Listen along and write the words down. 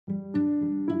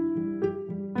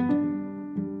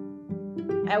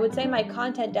I would say my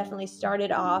content definitely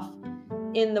started off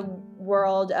in the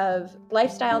world of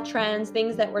lifestyle trends,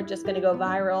 things that were just going to go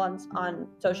viral on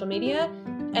social media,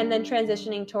 and then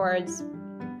transitioning towards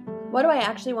what do I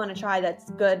actually want to try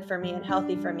that's good for me and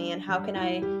healthy for me, and how can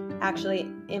I actually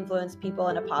influence people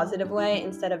in a positive way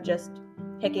instead of just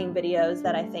picking videos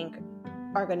that I think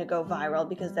are going to go viral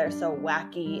because they're so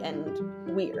wacky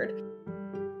and weird.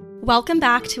 Welcome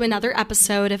back to another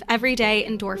episode of Everyday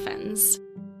Endorphins.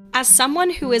 As someone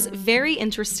who is very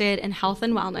interested in health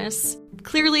and wellness,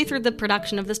 clearly through the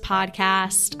production of this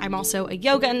podcast, I'm also a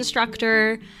yoga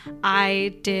instructor.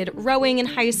 I did rowing in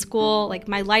high school. Like,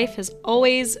 my life has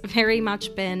always very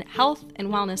much been health and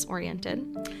wellness oriented.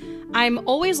 I'm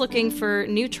always looking for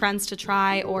new trends to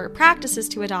try or practices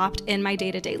to adopt in my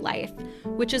day-to-day life,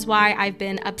 which is why I've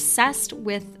been obsessed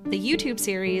with the YouTube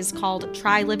series called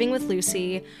Try Living with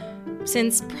Lucy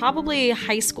since probably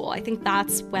high school. I think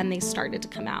that's when they started to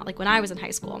come out, like when I was in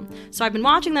high school. So I've been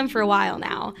watching them for a while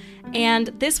now. And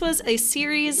this was a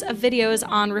series of videos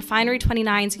on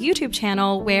Refinery29's YouTube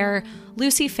channel where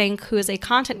Lucy Fink, who is a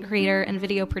content creator and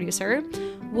video producer,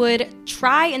 would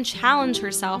try and challenge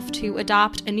herself to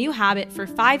adopt a new habit for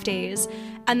 5 days,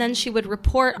 and then she would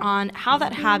report on how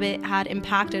that habit had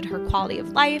impacted her quality of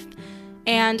life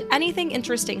and anything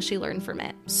interesting she learned from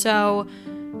it. So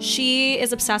she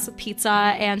is obsessed with pizza,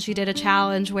 and she did a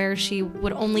challenge where she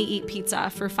would only eat pizza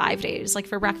for 5 days, like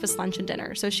for breakfast, lunch, and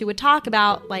dinner. So she would talk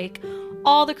about like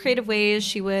all the creative ways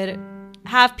she would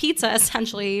have pizza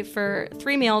essentially for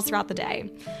 3 meals throughout the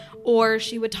day. Or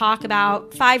she would talk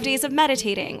about 5 days of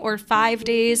meditating or 5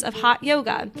 days of hot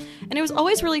yoga. And it was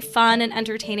always really fun and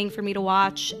entertaining for me to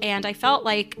watch. And I felt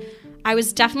like I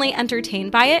was definitely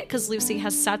entertained by it because Lucy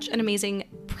has such an amazing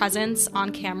presence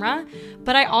on camera.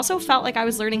 But I also felt like I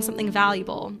was learning something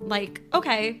valuable. Like,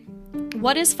 okay,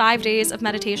 what is 5 days of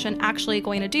meditation actually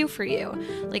going to do for you?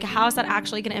 Like, how is that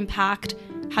actually going to impact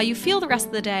how you feel the rest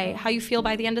of the day, how you feel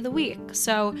by the end of the week?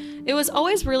 So it was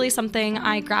always really something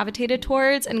I gravitated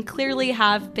towards and clearly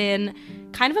have been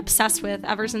kind of obsessed with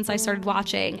ever since I started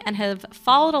watching, and have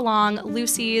followed along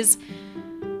Lucy's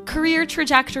career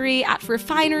trajectory at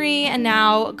Refinery and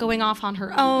now going off on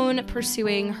her own,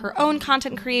 pursuing her own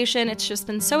content creation. It's just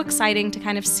been so exciting to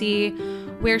kind of see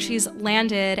where she's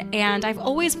landed, and I've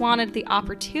always wanted the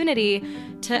opportunity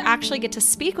to actually get to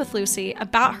speak with Lucy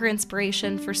about her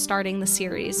inspiration for starting the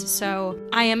series. So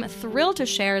I am thrilled to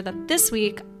share that this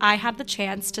week I had the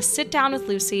chance to sit down with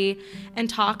Lucy and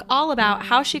talk all about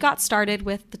how she got started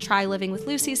with the Try Living with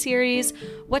Lucy series,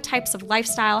 what types of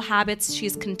lifestyle habits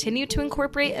she's continued to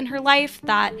incorporate in her life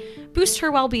that boost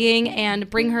her well-being and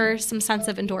bring her some sense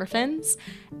of endorphins,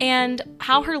 and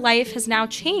how her life has now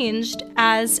changed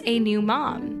as a new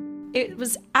mom. It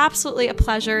was absolutely a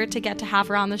pleasure to get to have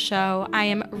her on the show. I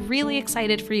am really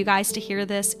excited for you guys to hear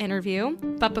this interview.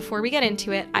 But before we get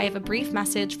into it, I have a brief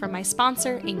message from my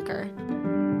sponsor, Anchor.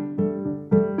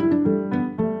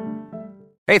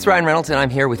 Hey, it's Ryan Reynolds, and I'm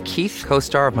here with Keith,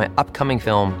 co-star of my upcoming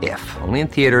film, If, only in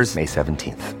theaters May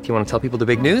 17th. Do you want to tell people the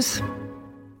big news?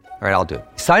 All right, I'll do it.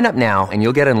 Sign up now and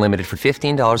you'll get unlimited for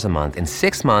 $15 a month and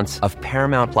 6 months of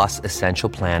Paramount Plus Essential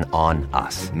Plan on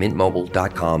us.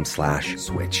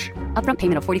 MintMobile.com/switch. Upfront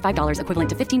payment of $45 equivalent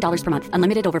to $15 per month.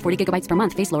 Unlimited over 40 gigabytes per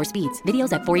month. Face lower speeds.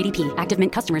 Videos at 480p. Active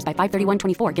Mint customers by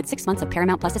 531.24 get 6 months of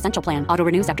Paramount Plus Essential Plan. Auto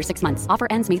renews after 6 months. Offer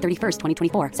ends May 31st,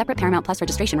 2024. Separate Paramount Plus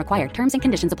registration required. Terms and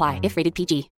conditions apply if rated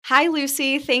PG. Hi,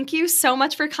 Lucy. Thank you so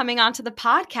much for coming onto the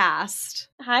podcast.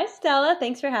 Hi, Stella.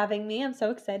 Thanks for having me. I'm so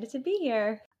excited to be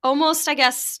here. Almost, I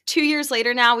guess, 2 years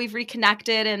later now, we've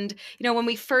reconnected. And, you know, when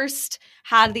we first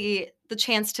had the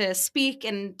chance to speak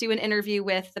and do an interview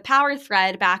with the Power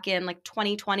Thread back in like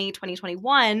 2020,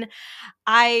 2021,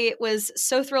 I was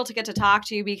so thrilled to get to talk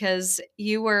to you because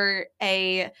you were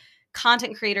a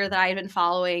content creator that I had been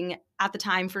following at the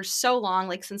time for so long,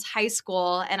 like since high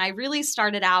school. And I really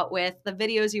started out with the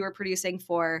videos you were producing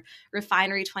for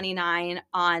Refinery29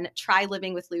 on Try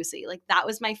Living with Lucy. Like, that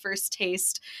was my first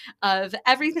taste of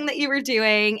everything that you were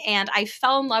doing, and I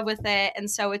fell in love with it.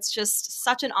 And so it's just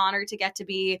such an honor to get to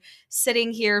be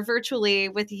sitting here virtually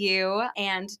with you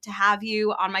and to have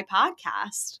you on my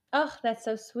podcast. Oh, that's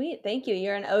so sweet. Thank you.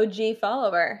 You're an OG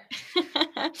follower.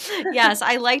 Yes,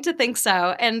 I like to think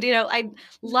so. And, you know, I'd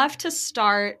love to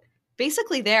start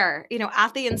basically there, you know,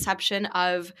 at the inception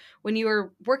of when you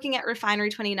were working at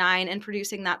Refinery29 and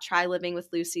producing that Try Living with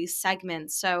Lucy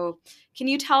segment. So can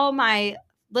you tell my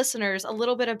listeners a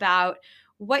little bit about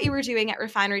what you were doing at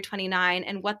Refinery29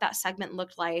 and what that segment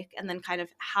looked like, and then kind of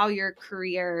how your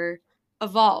career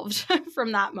evolved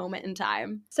from that moment in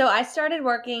time? So I started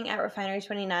working at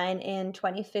Refinery29 in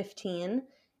 2015.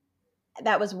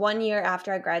 that was 1 year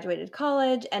after I graduated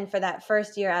college. And for that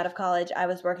first year out of college, I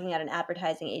was working at an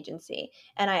advertising agency.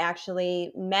 And I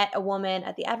actually met a woman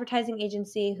at the advertising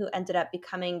agency who ended up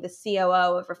becoming the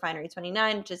COO of Refinery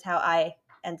 29, which is how I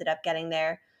ended up getting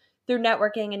there through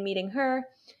networking and meeting her.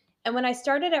 And when I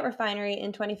started at Refinery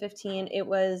in 2015, it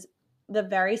was the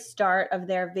very start of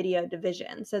their video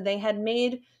division. So they had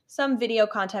made some video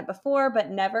content before, but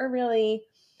never really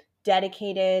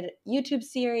dedicated YouTube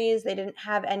series. They didn't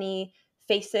have any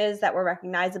faces that were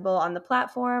recognizable on the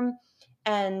platform.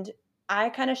 And I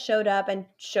kind of showed up and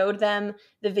showed them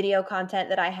the video content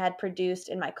that I had produced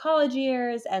in my college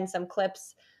years and some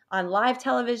clips on live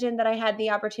television that I had the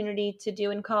opportunity to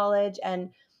do in college. And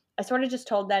I sort of just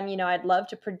told them, I'd love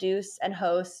to produce and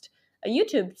host a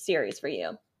YouTube series for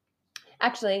you.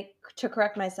 Actually, to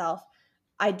correct myself,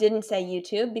 I didn't say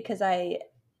YouTube because I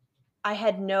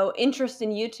had no interest in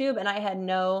YouTube, and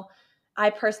I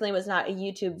personally was not a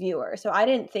YouTube viewer. So I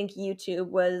didn't think YouTube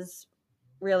was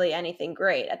really anything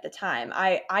great at the time.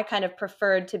 I kind of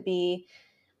preferred to be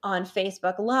on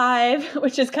Facebook Live,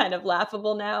 which is kind of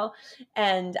laughable now.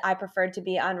 And I preferred to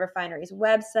be on Refinery's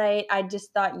website. I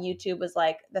just thought YouTube was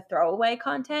like the throwaway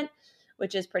content,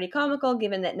 which is pretty comical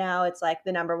given that now it's like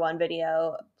the number one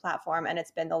video platform and it's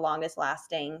been the longest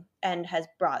lasting and has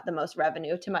brought the most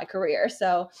revenue to my career.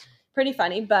 So pretty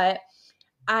funny, but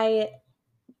I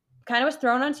kind of was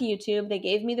thrown onto YouTube. They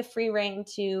gave me the free rein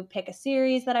to pick a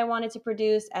series that I wanted to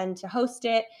produce and to host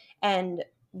it, and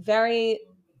very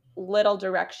little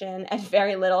direction and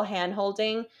very little hand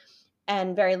holding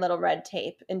and very little red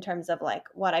tape in terms of like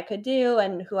what I could do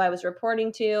and who I was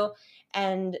reporting to.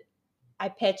 And I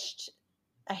pitched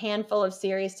a handful of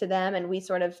series to them, and we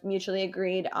sort of mutually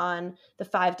agreed on the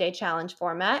 5-day challenge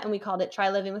format, and we called it Try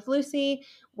Living with Lucy,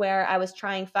 where I was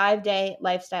trying 5-day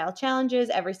lifestyle challenges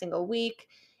every single week,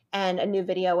 and a new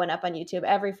video went up on YouTube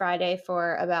every Friday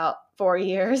for about 4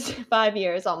 years, 5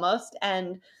 years almost.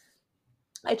 And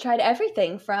I tried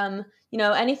everything from,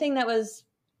 anything that was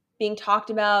being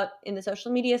talked about in the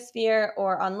social media sphere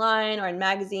or online or in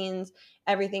magazines,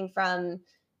 everything from,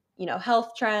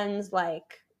 health trends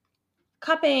like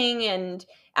cupping and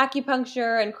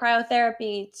acupuncture and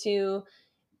cryotherapy to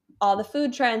all the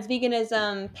food trends,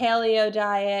 veganism, paleo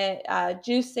diet,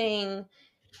 juicing,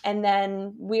 and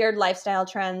then weird lifestyle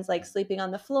trends like sleeping on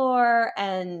the floor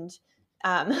and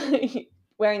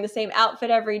wearing the same outfit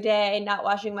every day, not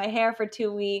washing my hair for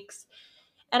 2 weeks.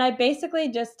 And I basically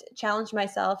just challenged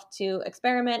myself to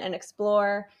experiment and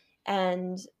explore,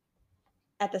 and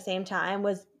at the same time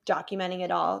was documenting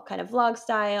it all kind of vlog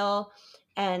style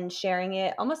and sharing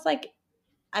it almost like,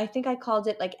 I think I called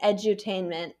it like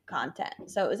edutainment content.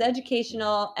 So it was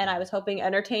educational and I was hoping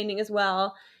entertaining as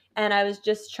well. And I was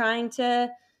just trying to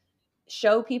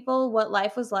show people what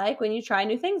life was like when you try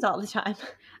new things all the time.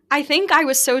 I think I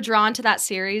was so drawn to that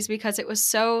series because it was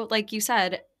so, like you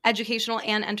said, educational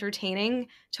and entertaining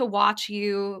to watch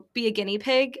you be a guinea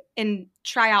pig and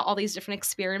try out all these different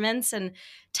experiments and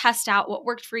test out what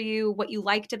worked for you, what you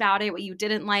liked about it, what you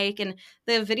didn't like. And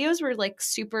the videos were like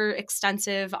super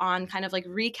extensive on kind of like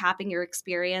recapping your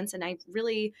experience. And I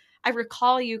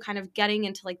recall you kind of getting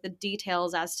into like the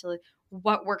details as to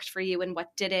what worked for you and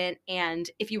what didn't. And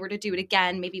if you were to do it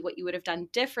again, maybe what you would have done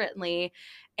differently.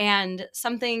 And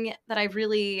something that I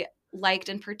really liked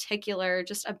in particular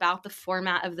just about the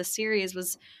format of the series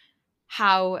was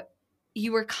how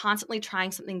you were constantly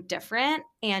trying something different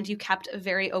and you kept a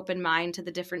very open mind to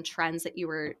the different trends that you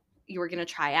were going to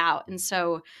try out. And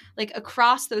so like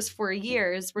across those 4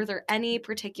 years, were there any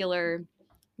particular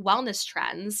wellness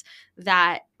trends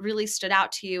that really stood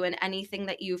out to you and anything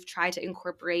that you've tried to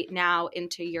incorporate now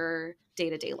into your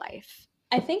day-to-day life?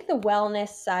 I think the wellness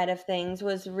side of things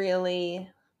was really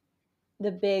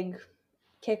the big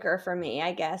kicker for me,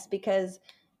 I guess, because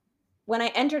when I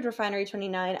entered Refinery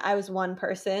 29, I was one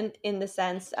person in the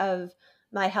sense of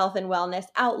my health and wellness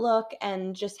outlook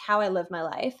and just how I live my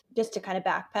life. Just to kind of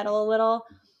backpedal a little,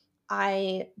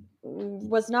 I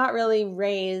was not really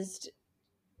raised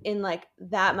in like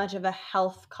that much of a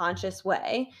health conscious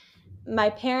way. My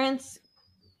parents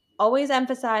always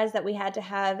emphasized that we had to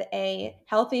have a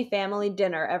healthy family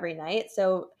dinner every night.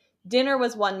 So dinner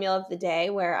was one meal of the day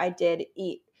where I did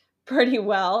eat pretty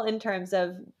well in terms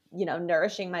of,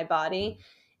 nourishing my body.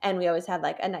 And we always had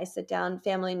like a nice sit down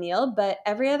family meal, but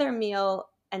every other meal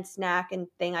and snack and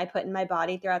thing I put in my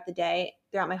body throughout the day,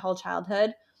 throughout my whole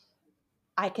childhood,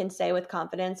 I can say with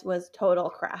confidence was total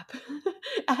crap.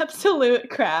 Absolute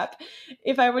crap.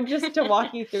 If I were just to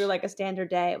walk you through like a standard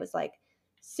day, it was like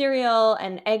cereal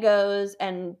and Eggos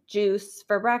and juice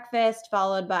for breakfast,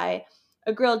 followed by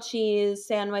a grilled cheese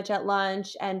sandwich at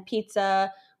lunch and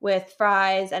pizza with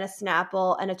fries and a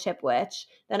Snapple and a Chipwich.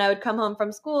 Then I would come home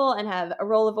from school and have a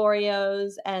roll of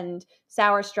Oreos and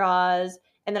sour straws.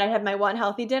 And then I'd have my one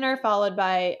healthy dinner followed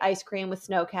by ice cream with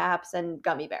snow caps and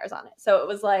gummy bears on it. So it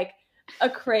was like a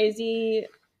crazy,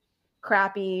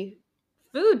 crappy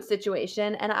food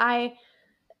situation. And I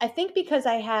think because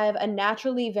I have a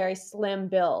naturally very slim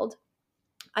build,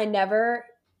 I never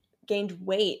gained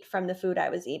weight from the food I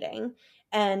was eating.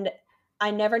 And I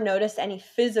never noticed any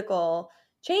physical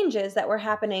changes that were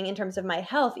happening in terms of my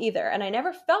health either. And I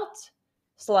never felt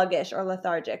sluggish or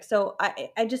lethargic. So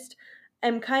I just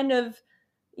am kind of,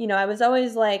 I was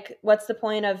always like, what's the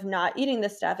point of not eating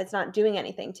this stuff? It's not doing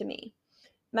anything to me.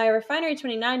 My Refinery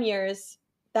 29 years,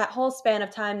 that whole span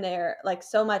of time there, like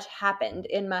so much happened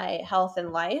in my health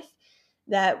and life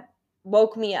that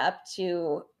woke me up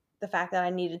to the fact that I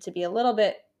needed to be a little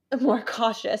bit more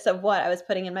cautious of what I was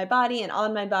putting in my body and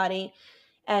on my body.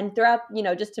 And throughout,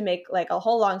 just to make like a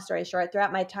whole long story short,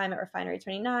 throughout my time at Refinery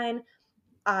 29,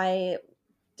 I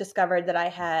discovered that I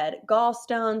had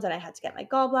gallstones and I had to get my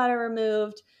gallbladder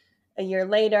removed. A year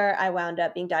later, I wound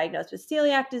up being diagnosed with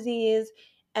celiac disease.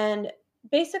 And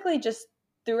basically just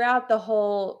throughout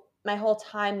my whole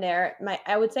time there,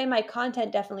 I would say my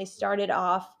content definitely started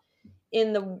off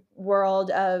in the world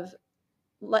of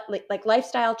like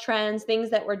lifestyle trends,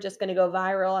 things that were just going to go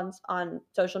viral on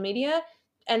social media,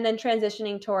 and then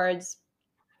transitioning towards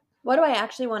what do I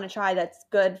actually want to try that's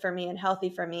good for me and healthy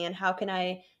for me, and how can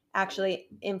I actually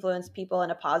influence people in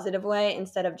a positive way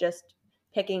instead of just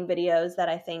picking videos that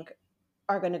I think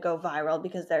are going to go viral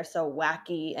because they're so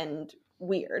wacky and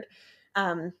weird.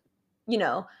 You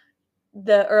know,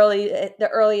 the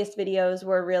earliest videos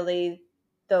were really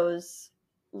those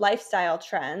lifestyle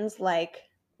trends, like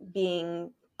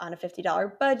being on a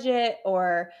 $50 budget,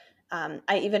 or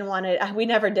I even wanted, we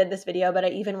never did this video, but I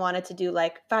even wanted to do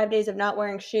like 5 days of not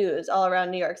wearing shoes all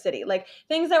around New York City, like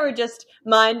things that were just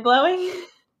mind blowing.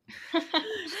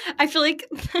 I feel like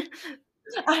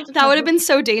that would have been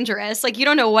so dangerous. Like, you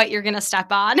don't know what you're going to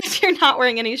step on if you're not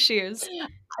wearing any shoes.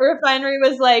 Refinery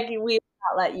was like, we will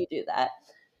not let you do that.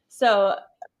 So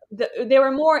they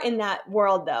were more in that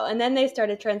world though. And then they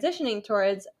started transitioning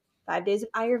towards 5 days of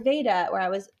Ayurveda, where I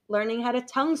was learning how to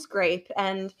tongue scrape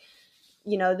and,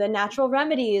 the natural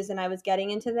remedies. And I was getting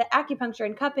into the acupuncture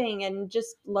and cupping and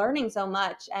just learning so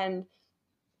much. And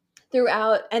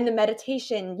and the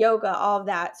meditation, yoga, all of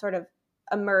that sort of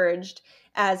emerged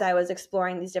as I was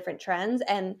exploring these different trends.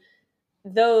 And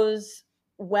those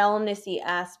wellnessy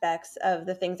aspects of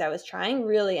the things I was trying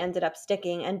really ended up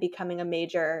sticking and becoming a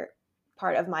major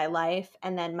part of my life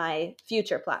and then my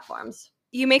future platforms.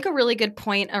 You make a really good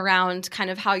point around kind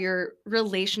of how your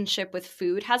relationship with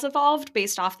food has evolved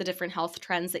based off the different health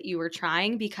trends that you were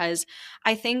trying, because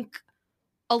I think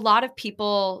a lot of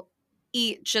people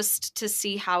eat just to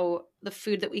see how the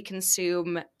food that we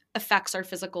consume affects our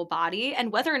physical body,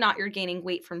 and whether or not you're gaining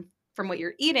weight from what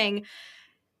you're eating,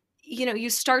 you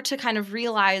start to kind of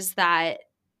realize that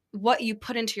what you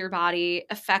put into your body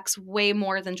affects way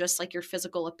more than just like your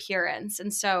physical appearance.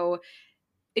 And so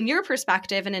in your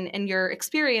perspective and in your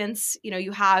experience,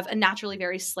 you have a naturally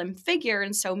very slim figure.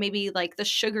 And so maybe like the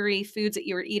sugary foods that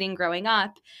you were eating growing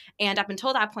up and up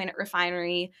until that point at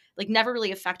Refinery, like never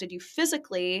really affected you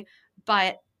physically.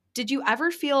 But did you ever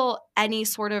feel any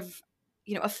sort of,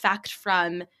 effect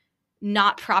from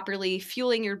not properly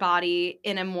fueling your body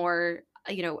in a more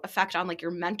effect on like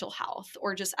your mental health,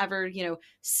 or just ever,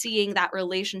 seeing that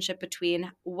relationship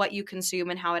between what you consume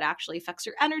and how it actually affects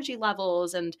your energy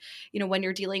levels? And, when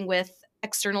you're dealing with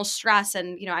external stress,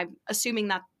 and, I'm assuming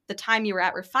that the time you were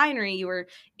at Refinery, you were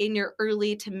in your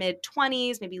early to mid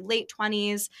 20s, maybe late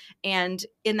 20s. And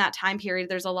in that time period,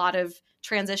 there's a lot of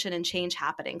transition and change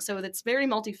happening. So it's very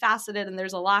multifaceted and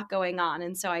there's a lot going on.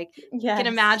 And so I can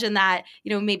imagine that,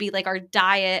 maybe like our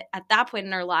diet at that point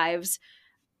in our lives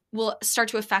will start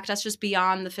to affect us just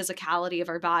beyond the physicality of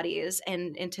our bodies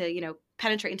and into,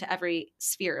 penetrate into every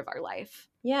sphere of our life.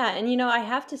 Yeah. And, I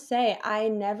have to say, I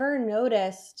never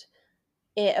noticed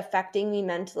it affecting me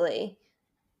mentally.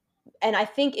 And I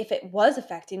think if it was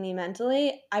affecting me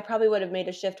mentally, I probably would have made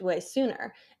a shift way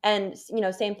sooner. And,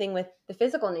 same thing with the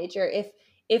physical nature.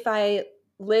 If I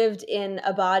lived in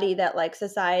a body that like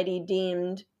society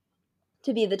deemed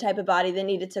to be the type of body that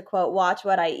needed to, quote, watch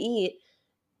what I eat,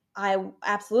 I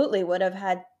absolutely would have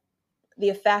had the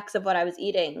effects of what I was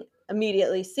eating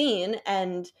immediately seen,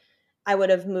 and I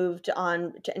would have moved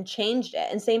on and changed it.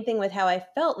 And same thing with how I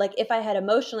felt. Like if I had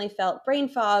emotionally felt brain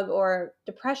fog or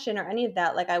depression or any of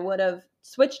that, like I would have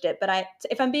switched it. But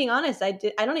if I'm being honest, I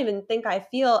don't even think I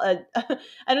feel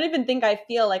I don't even think I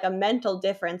feel like a mental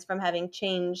difference from having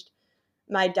changed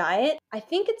my diet, I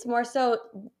think it's more so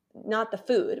not the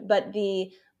food, but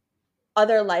the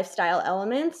other lifestyle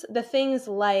elements, the things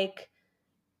like,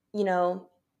 you know,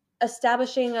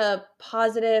 establishing a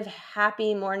positive,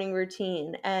 happy morning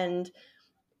routine and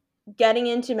getting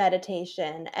into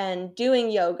meditation and doing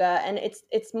yoga. And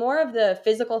it's more of the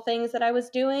physical things that I was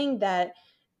doing that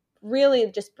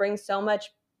really just bring so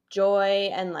much joy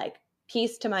and like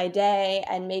peace to my day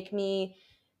and make me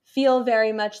feel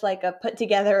very much like a put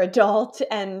together adult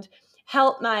and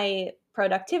help my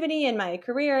productivity in my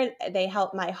career. They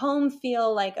help my home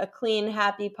feel like a clean,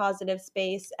 happy, positive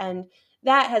space. And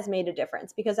that has made a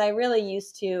difference because I really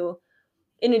used to,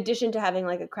 in addition to having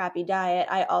like a crappy diet,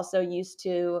 I also used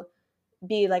to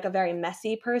be like a very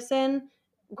messy person.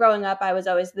 Growing up, I was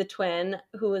always the twin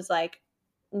who was like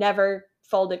never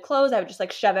folded clothes. I would just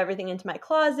like shove everything into my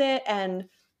closet, and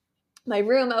my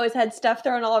room always had stuff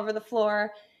thrown all over the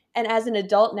floor. And as an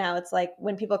adult now, it's like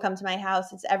when people come to my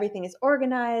house, it's everything is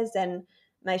organized and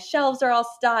my shelves are all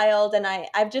styled. And I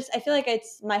feel like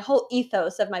it's my whole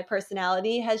ethos of my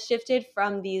personality has shifted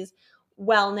from these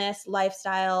wellness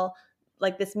lifestyle,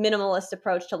 like this minimalist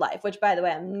approach to life, which by the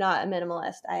way, I'm not a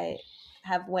minimalist. I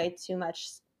have way too much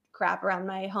crap around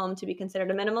my home to be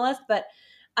considered a minimalist, but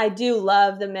I do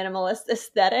love the minimalist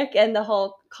aesthetic and the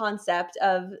whole concept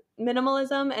of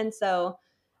minimalism. And so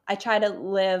I try to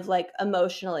live like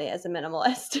emotionally as a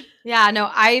minimalist. Yeah, no,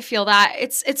 I feel that.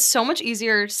 It's so much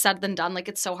easier said than done. Like,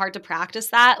 it's so hard to practice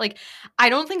that. Like, I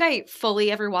don't think I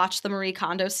fully ever watched the Marie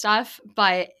Kondo stuff,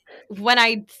 but when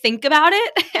I think about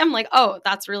it, I'm like, oh,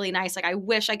 that's really nice. Like, I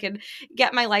wish I could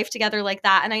get my life together like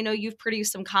that. And I know you've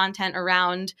produced some content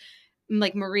around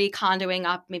like Marie Kondoing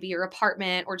up maybe your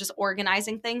apartment or just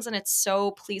organizing things. And it's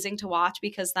so pleasing to watch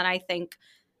because then I think,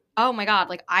 oh my God,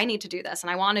 like I need to do this and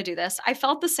I want to do this. I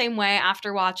felt the same way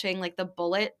after watching like the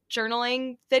bullet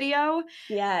journaling video.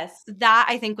 Yes. That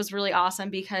I think was really awesome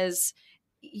because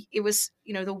it was,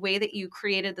 you know, the way that you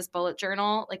created this bullet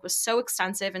journal like was so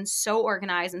extensive and so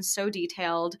organized and so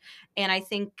detailed. And I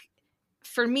think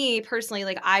for me personally,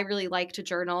 like I really like to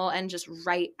journal and just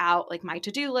write out like my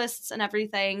to-do lists and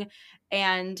everything.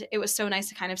 And it was so nice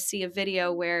to kind of see a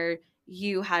video where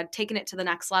you had taken it to the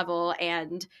next level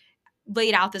and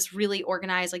laid out this really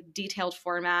organized, like detailed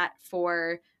format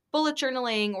for bullet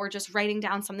journaling or just writing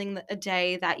down something a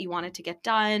day that you wanted to get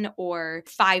done or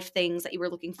 5 things that you were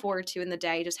looking forward to in the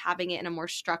day, just having it in a more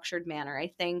structured manner, I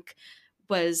think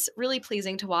was really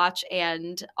pleasing to watch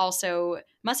and also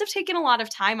must have taken a lot of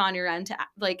time on your end to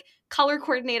like color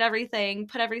coordinate everything,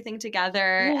 put everything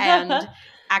together and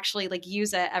actually like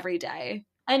use it every day.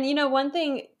 And, you know, one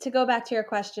thing to go back to your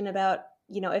question about,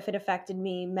 you know, if it affected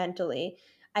me mentally,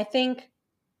 I think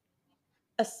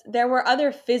there were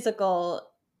other physical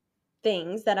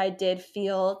things that I did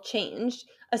feel changed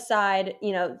aside,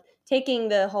 you know, taking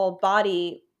the whole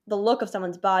body, the look of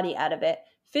someone's body out of it.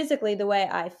 Physically, the way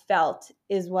I felt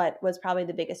is what was probably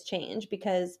the biggest change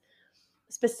because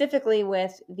specifically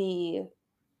with the,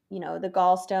 you know, the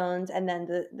gallstones and then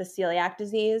the celiac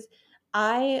disease,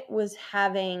 I was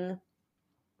having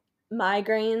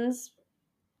migraines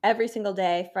every single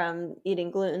day from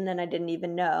eating gluten and I didn't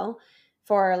even know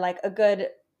for like a good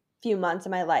few months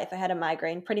of my life. I had a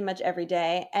migraine pretty much every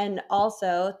day. And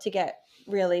also, to get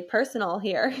really personal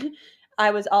here, I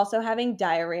was also having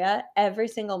diarrhea every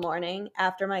single morning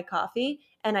after my coffee.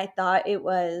 And I thought it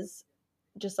was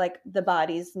just like the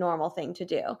body's normal thing to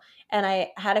do. And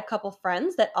I had a couple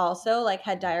friends that also like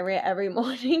had diarrhea every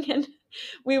morning and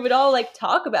we would all like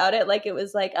talk about it like it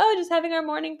was like, oh, just having our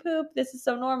morning poop. This is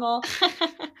so normal.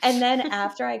 And then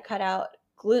after I cut out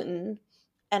gluten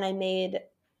and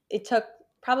it took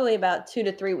probably about 2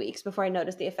 to 3 weeks before I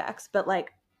noticed the effects. But like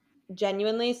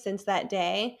genuinely since that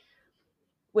day,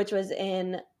 which was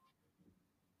in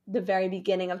the very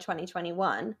beginning of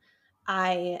 2021,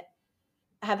 I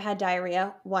have had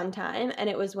diarrhea one time, and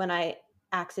it was when I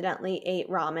accidentally ate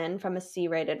ramen from a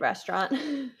C-rated restaurant.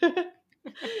 And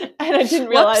I didn't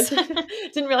realize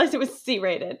it was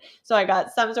C-rated. So I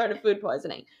got some sort of food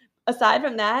poisoning. Aside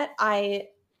from that, I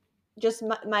just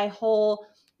my whole,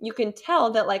 you can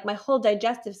tell that like my whole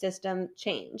digestive system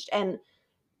changed. And,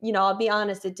 you know, I'll be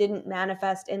honest, it didn't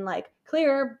manifest in like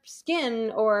clearer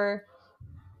skin or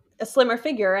a slimmer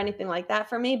figure or anything like that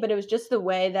for me, but it was just the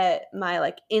way that my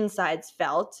like insides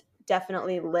felt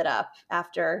definitely lit up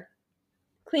after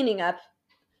cleaning up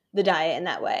the diet in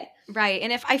that way. Right.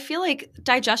 And if I feel like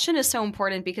digestion is so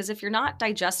important because if you're not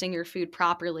digesting your food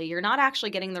properly, you're not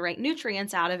actually getting the right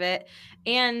nutrients out of it.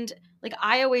 And like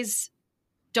I always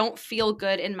don't feel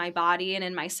good in my body and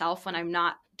in myself when I'm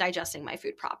not digesting my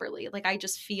food properly. Like I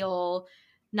just feel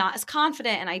not as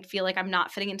confident and I feel like I'm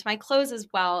not fitting into my clothes as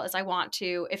well as I want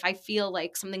to if I feel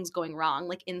like something's going wrong,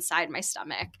 like inside my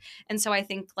stomach. And so I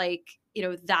think like,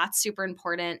 that's super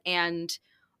important. And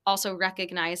also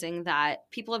recognizing that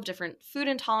people have different food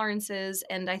intolerances.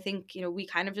 And I think, we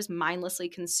kind of just mindlessly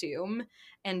consume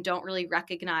and don't really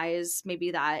recognize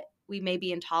maybe that we may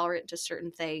be intolerant to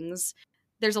certain things.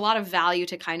 There's a lot of value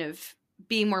to kind of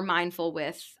being more mindful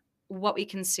with what we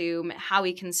consume, how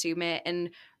we consume it, and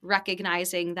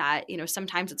recognizing that,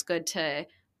 sometimes it's good to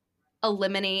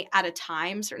eliminate at a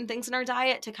time certain things in our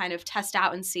diet to kind of test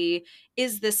out and see,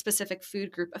 is this specific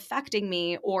food group affecting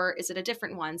me or is it a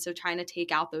different one? So trying to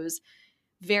take out those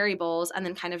variables and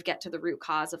then kind of get to the root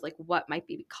cause of like what might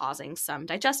be causing some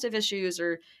digestive issues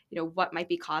or, what might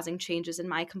be causing changes in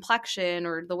my complexion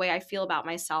or the way I feel about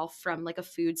myself from like a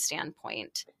food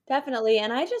standpoint. Definitely.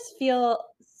 And I just feel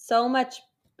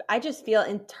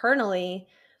internally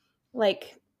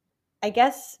like, I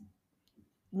guess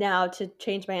now to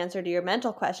change my answer to your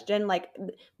mental question, like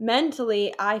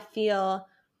mentally, I feel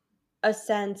a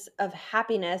sense of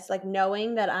happiness, like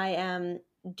knowing that I am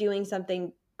doing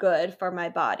something good for my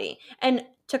body. And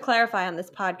to clarify on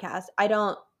this podcast, I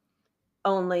don't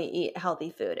only eat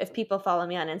healthy food. If people follow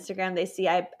me on Instagram, they see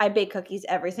I bake cookies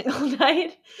every single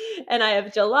night and I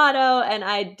have gelato and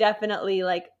I definitely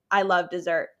I love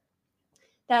dessert.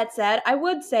 That said, I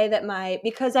would say that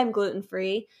because I'm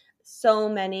gluten-free, so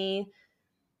many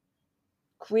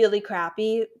really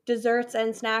crappy desserts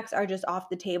and snacks are just off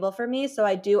the table for me. So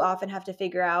I do often have to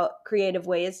figure out creative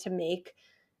ways to make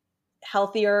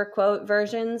healthier quote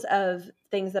versions of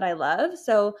things that I love.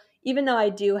 So even though I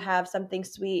do have something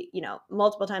sweet,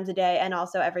 multiple times a day and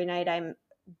also every night I'm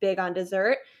big on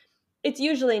dessert, it's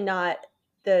usually not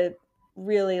the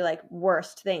really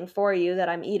worst thing for you that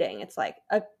I'm eating. It's like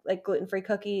gluten-free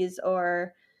cookies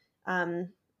or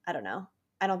I don't know.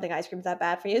 I don't think ice cream's that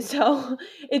bad for you. So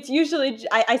it's usually,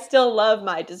 I still love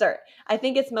my dessert. I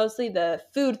think it's mostly the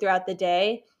food throughout the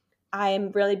day.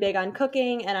 I'm really big on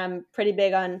cooking and I'm pretty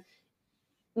big on,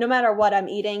 no matter what I'm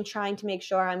eating, trying to make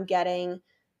sure I'm getting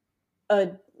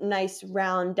a nice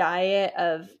round diet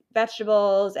of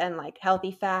vegetables and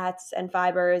healthy fats and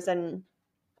fibers and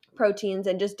proteins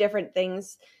and just different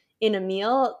things in a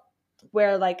meal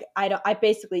where I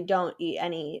basically don't eat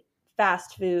any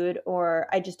fast food, or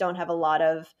I just don't have a lot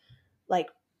of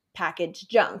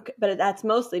packaged junk, but that's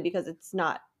mostly because it's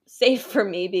not safe for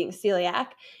me being celiac.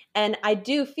 And I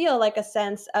do feel a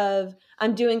sense of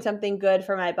I'm doing something good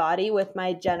for my body with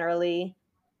my generally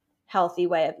healthy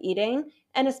way of eating.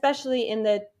 And especially in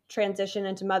the transition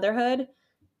into motherhood,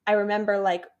 I remember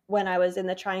when I was in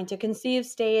the trying to conceive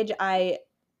stage, I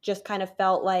just kind of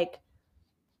felt like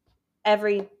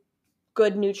every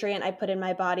good nutrient I put in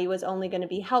my body was only going to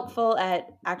be helpful at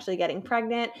actually getting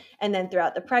pregnant. And then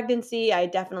throughout the pregnancy, I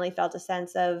definitely felt a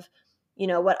sense of,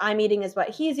 what I'm eating is what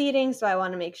he's eating. So I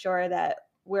want to make sure that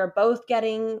we're both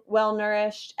getting well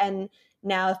nourished. And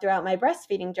now throughout my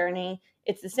breastfeeding journey,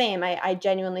 it's the same. I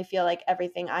genuinely feel like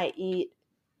everything I eat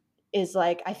is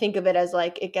I think of it as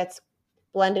it gets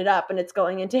blended up and it's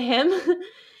going into him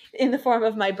in the form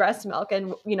of my breast milk.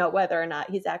 And, whether or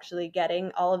not he's actually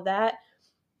getting all of that,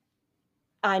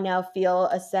 I now feel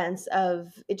a sense of,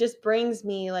 it just brings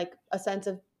me a sense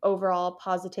of overall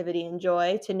positivity and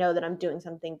joy to know that I'm doing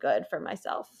something good for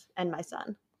myself and my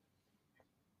son.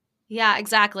 Yeah,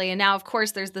 exactly. And now, of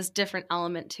course, there's this different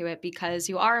element to it because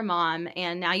you are a mom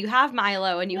and now you have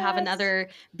Milo and you have another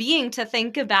being to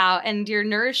think about and you're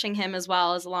nourishing him as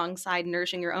well as alongside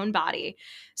nourishing your own body.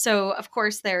 So, of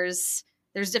course, there's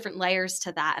different layers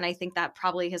to that. And I think that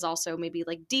probably has also maybe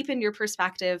deepened your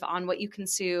perspective on what you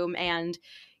consume and,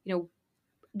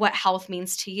 what health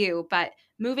means to you. But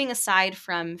moving aside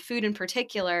from food in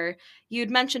particular,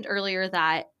 you'd mentioned earlier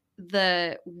that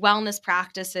the wellness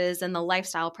practices and the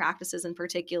lifestyle practices in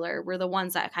particular were the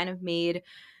ones that kind of made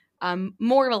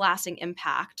more of a lasting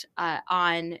impact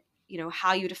on,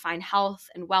 how you define health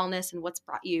and wellness and what's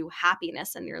brought you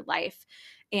happiness in your life.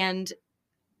 And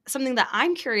something that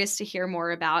I'm curious to hear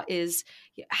more about is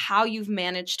how you've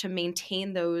managed to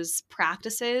maintain those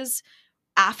practices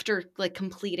after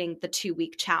completing the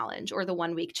 2-week challenge or the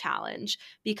 1-week challenge.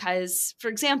 Because, for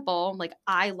example,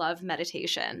 I love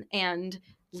meditation, and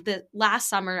the last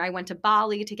summer I went to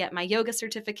Bali to get my yoga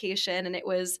certification, and it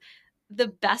was the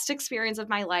best experience of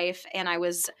my life. And I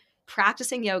was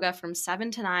practicing yoga from 7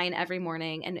 to 9 every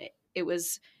morning, and it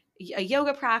was a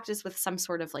yoga practice with some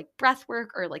sort of breath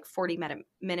work or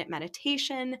 40-minute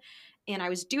meditation. And I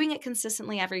was doing it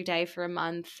consistently every day for a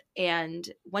month. And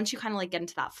once you kind of get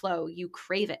into that flow, you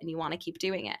crave it and you want to keep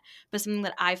doing it. But something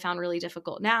that I found really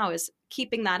difficult now is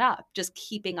keeping that up, just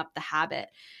keeping up the habit.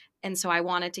 And so I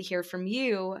wanted to hear from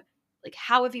you, like,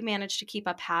 how have you managed to keep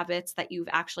up habits that you've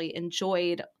actually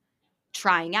enjoyed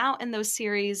trying out in those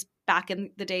series back in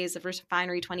the days of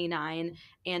Refinery 29?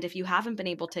 And if you haven't been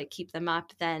able to keep them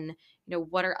up, then,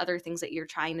 what are other things that you're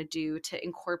trying to do to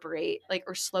incorporate, like,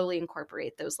 or slowly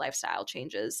incorporate those lifestyle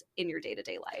changes in your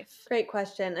day-to-day life? Great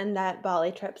question. And that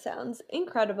Bali trip sounds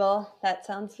incredible. That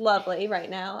sounds lovely right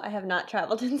now. I have not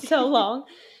traveled in so long.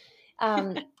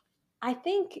 I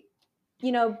think,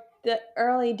 the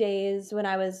early days when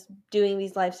I was doing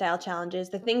these lifestyle challenges,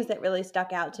 the things that really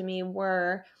stuck out to me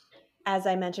were, as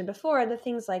I mentioned before, the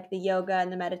things like the yoga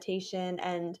and the meditation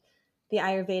and the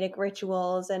Ayurvedic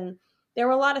rituals. And there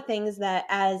were a lot of things that,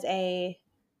 as a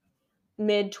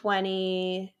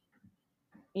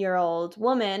mid-20-year-old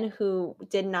woman who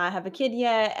did not have a kid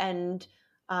yet and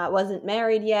wasn't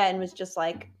married yet and was just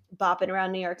like bopping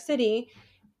around New York City,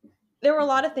 there were a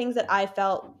lot of things that I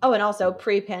felt, and also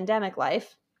pre-pandemic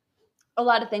life, a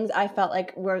lot of things I felt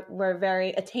like were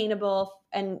very attainable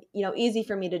and, easy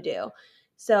for me to do.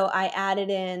 So I added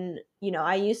in,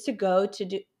 I used to go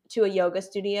to a yoga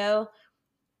studio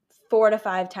 4 to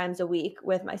 5 times a week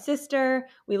with my sister.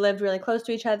 We lived really close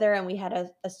to each other, and we had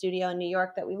a studio in New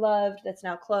York that we loved that's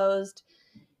now closed.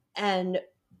 And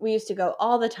we used to go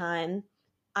all the time.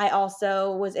 I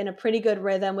also was in a pretty good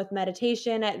rhythm with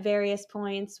meditation at various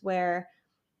points where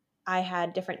I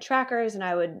had different trackers, and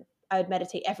I would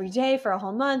meditate every day for a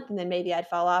whole month, and then maybe I'd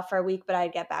fall off for a week, but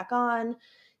I'd get back on.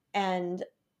 And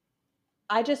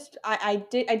I do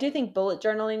think bullet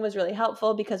journaling was really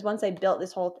helpful, because once I built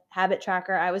this whole habit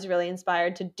tracker, I was really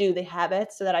inspired to do the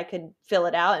habits so that I could fill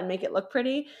it out and make it look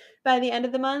pretty by the end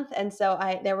of the month. And so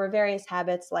there were various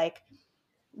habits like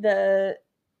the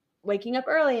waking up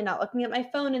early and not looking at my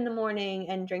phone in the morning,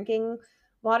 and drinking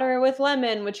water with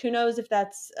lemon, which who knows if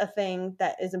that's a thing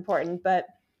that is important, but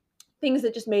things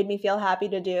that just made me feel happy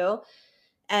to do.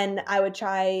 And I would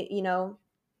try,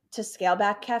 to scale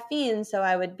back caffeine. So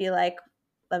I would be like,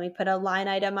 let me put a line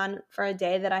item on for a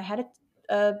day that I had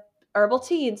a herbal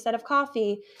tea instead of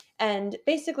coffee, and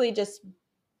basically just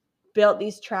built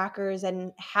these trackers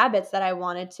and habits that I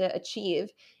wanted to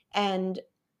achieve. And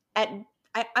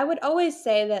I would always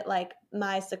say that, like,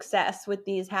 my success with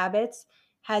these habits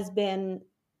has been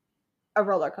a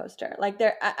roller coaster. Like,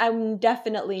 I'm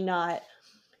definitely not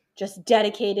just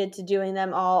dedicated to doing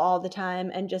them all the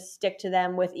time and just stick to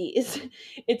them with ease.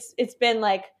 It's been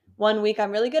like 1 week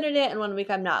I'm really good at it and 1 week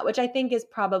I'm not, which I think is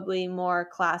probably more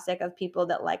classic of people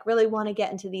that like really want to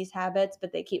get into these habits,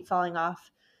 but they keep falling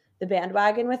off the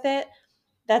bandwagon with it.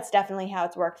 That's definitely how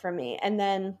it's worked for me. And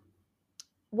then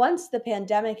once the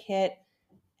pandemic hit,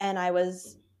 and I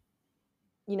was,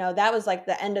 that was like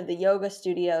the end of the yoga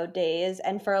studio days.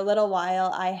 And for a little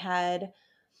while I had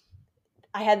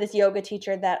this yoga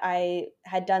teacher that I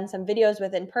had done some videos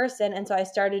with in person. And so I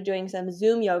started doing some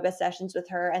Zoom yoga sessions with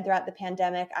her. And throughout the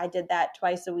pandemic, I did that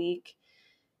twice a week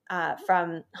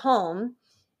from home.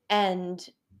 And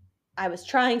I was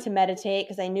trying to meditate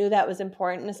because I knew that was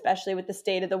important, especially with the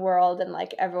state of the world and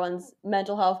like everyone's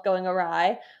mental health going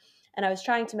awry. And I was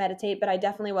trying to meditate, but I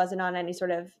definitely wasn't on any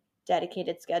sort of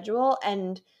dedicated schedule.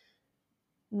 And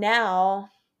now,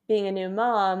 being a new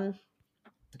mom,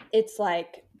 it's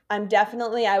like, I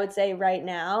would say right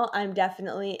now, I'm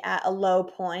definitely at a low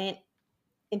point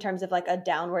in terms of like a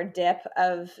downward dip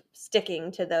of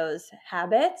sticking to those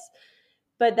habits.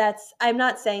 But I'm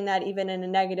not saying that even in a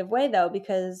negative way though,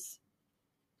 because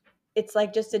it's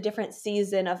like just a different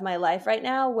season of my life right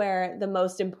now where the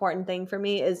most important thing for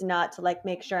me is not to like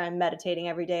make sure I'm meditating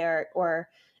every day or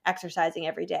exercising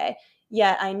every day.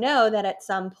 Yet I know that at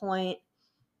some point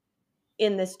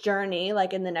in this journey,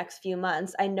 like in the next few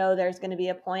months, I know there's going to be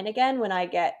a point again when I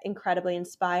get incredibly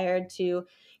inspired to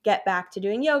get back to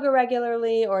doing yoga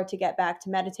regularly or to get back to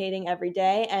meditating every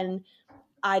day. And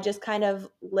I just kind of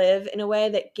live in a way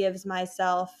that gives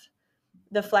myself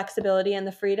the flexibility and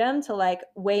the freedom to like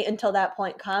wait until that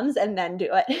point comes and then do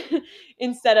it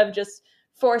instead of just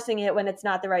forcing it when it's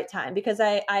not the right time. Because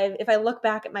if I look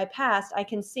back at my past, I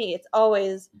can see it's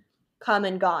always come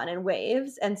and gone in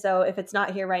waves. And so if it's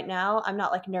not here right now, I'm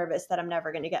not like nervous that I'm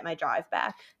never going to get my drive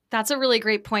back. That's a really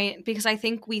great point, because I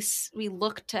think we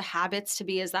look to habits to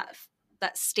be as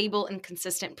that stable and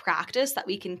consistent practice that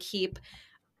we can keep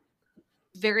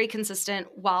very consistent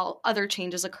while other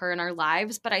changes occur in our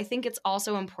lives. But I think it's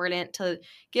also important to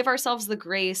give ourselves the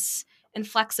grace and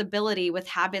flexibility with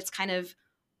habits kind of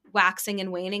waxing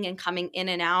and waning and coming in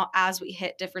and out as we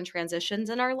hit different transitions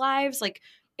in our lives. Like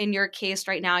in your case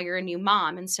right now, you're a new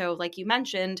mom. And so like you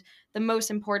mentioned, the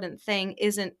most important thing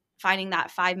isn't finding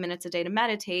that 5 minutes a day to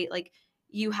meditate. Like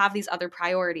you have these other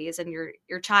priorities and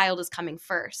your child is coming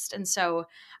first. And so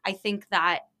I think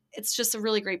that it's just a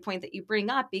really great point that you bring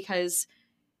up because,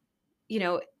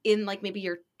 in like maybe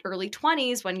your early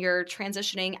 20s when you're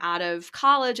transitioning out of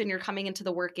college and you're coming into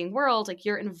the working world, like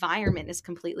your environment is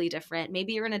completely different.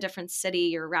 Maybe you're in a different city,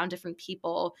 you're around different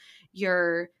people,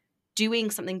 you're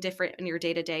doing something different in your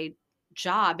day-to-day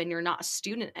job and you're not a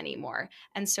student anymore.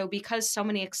 And so because so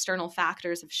many external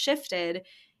factors have shifted,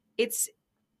 it's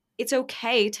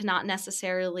okay to not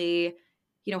necessarily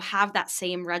have that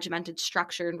same regimented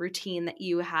structure and routine that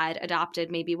you had adopted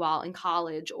maybe while in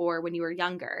college or when you were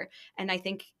younger. And I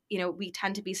think we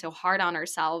tend to be so hard on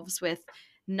ourselves with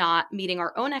not meeting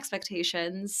our own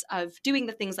expectations of doing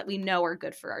the things that we know are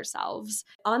good for ourselves.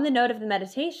 On the note of the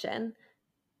meditation,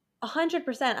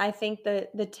 100%, I think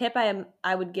the tip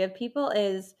I would give people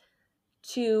is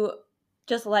to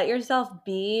just let yourself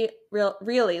be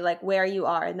really like where you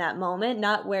are in that moment,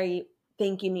 not where you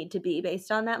think you need to be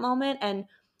based on that moment. And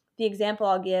the example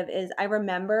I'll give is I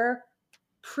remember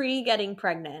getting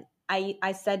pregnant,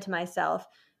 I said to myself,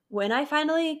 when I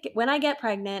get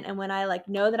pregnant and when I like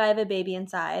know that I have a baby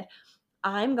inside,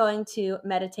 I'm going to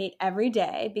meditate every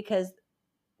day because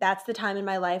that's the time in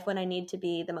my life when I need to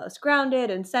be the most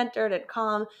grounded and centered and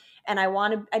calm. And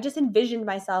I just envisioned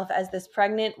myself as this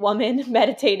pregnant woman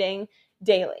meditating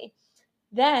daily.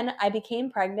 Then I became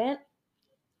pregnant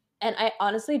and I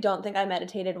honestly don't think I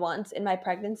meditated once in my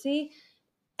pregnancy.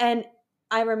 And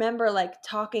I remember like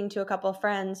talking to a couple of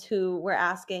friends who were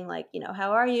asking like,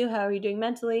 how are you? How are you doing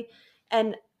mentally?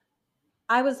 And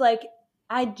I was like,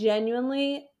 I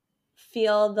genuinely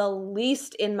feel the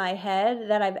least in my head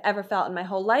that I've ever felt in my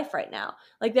whole life right now.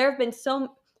 Like there have been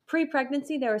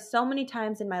pre-pregnancy, there were so many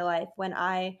times in my life when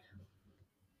I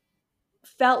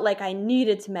felt like I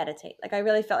needed to meditate. Like I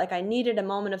really felt like I needed a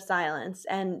moment of silence.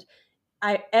 And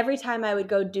every time I would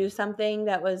go do something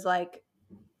that was like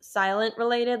silent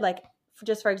related, like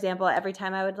just for example, every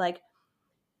time I would like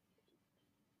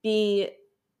be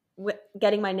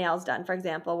getting my nails done, for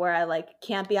example, where I like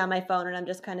can't be on my phone and I'm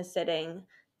just kind of sitting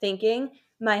thinking,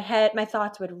 my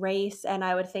thoughts would race and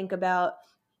I would think about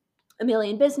a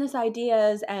million business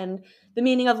ideas and the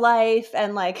meaning of life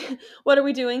and like, what are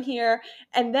we doing here?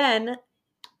 And then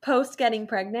post getting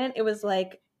pregnant, it was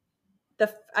like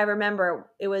I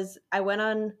remember I went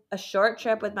on a short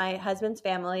trip with my husband's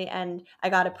family and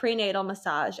I got a prenatal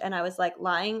massage and I was like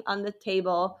lying on the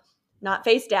table, not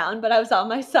face down, but I was on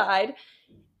my side.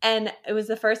 And it was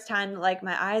the first time like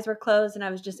my eyes were closed and I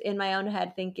was just in my own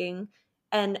head thinking,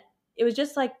 and it was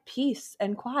just like peace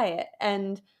and quiet.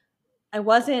 And I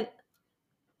wasn't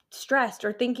stressed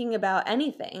or thinking about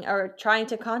anything or trying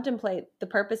to contemplate the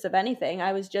purpose of anything.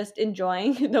 I was just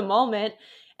enjoying the moment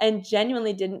and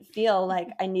genuinely didn't feel like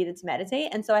I needed to meditate.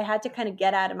 And so I had to kind of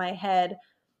get out of my head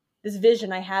this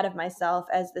vision I had of myself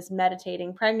as this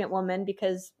meditating pregnant woman,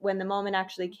 because when the moment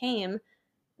actually came,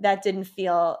 that didn't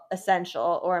feel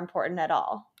essential or important at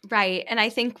all. Right. And I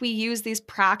think we use these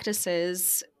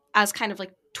practices as kind of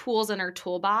like tools in our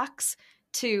toolbox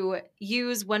to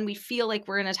use when we feel like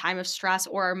we're in a time of stress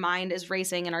or our mind is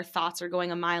racing and our thoughts are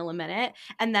going a mile a minute.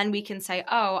 And then we can say,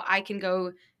 oh, I can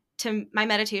go to my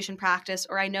meditation practice,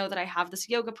 or I know that I have this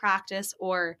yoga practice,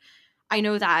 or I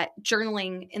know that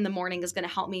journaling in the morning is going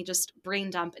to help me just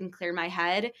brain dump and clear my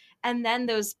head. And then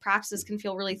those practices can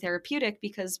feel really therapeutic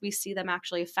because we see them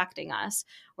actually affecting us.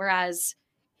 Whereas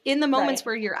in the moments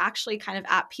where you're actually kind of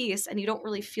at peace and you don't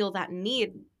really feel that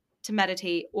need to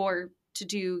meditate or to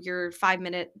do your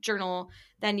 5-minute journal,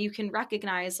 then you can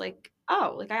recognize like,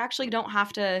 oh, like I actually don't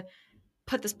have to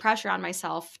put this pressure on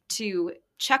myself to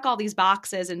check all these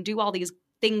boxes and do all these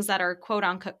things that are quote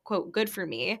unquote good for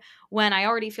me when I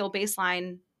already feel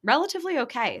baseline relatively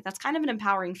okay. That's kind of an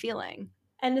empowering feeling.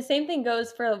 And the same thing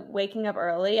goes for waking up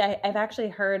early. I've actually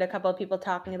heard a couple of people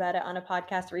talking about it on a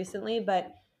podcast recently,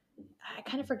 but I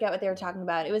kind of forget what they were talking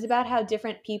about. It was about how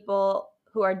different people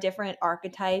who are different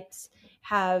archetypes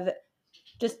have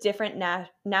just different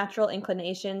natural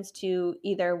inclinations to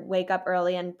either wake up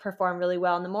early and perform really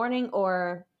well in the morning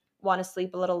or want to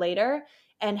sleep a little later.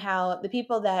 And how the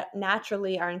people that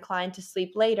naturally are inclined to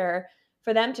sleep later,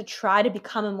 for them to try to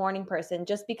become a morning person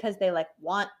just because they like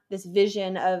want this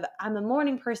vision of I'm a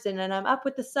morning person and I'm up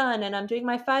with the sun and I'm doing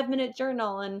my 5-minute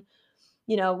journal and,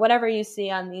 whatever you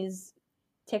see on these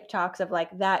TikToks of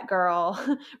like that girl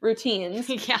routines.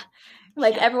 Yeah.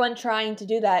 Like everyone trying to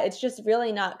do that. It's just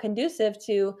really not conducive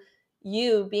to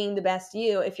you being the best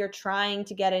you if you're trying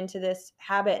to get into this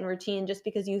habit and routine just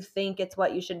because you think it's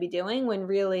what you should be doing when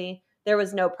really there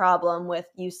was no problem with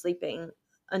you sleeping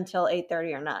until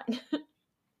 8:30 or 9.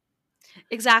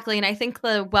 Exactly. And I think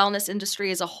the wellness industry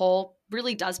as a whole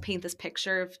really does paint this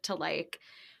picture to like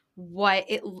what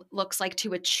it looks like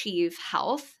to achieve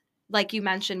health. Like you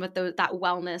mentioned with that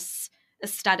wellness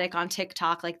aesthetic on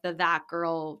TikTok, like the that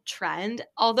girl trend,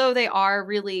 although they are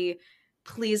really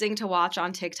pleasing to watch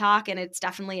on TikTok, and it's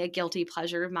definitely a guilty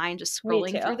pleasure of mine just Me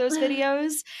scrolling too. through those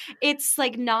videos, it's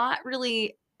like not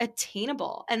really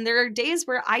attainable. And there are days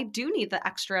where I do need the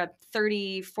extra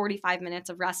 30, 45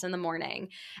 minutes of rest in the morning.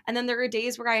 And then there are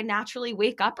days where I naturally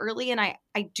wake up early and I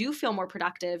do feel more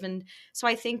productive. And so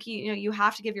I think, you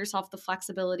have to give yourself the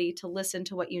flexibility to listen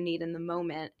to what you need in the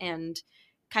moment and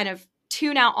kind of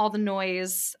tune out all the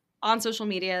noise on social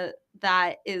media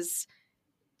that is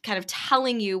kind of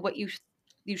telling you what you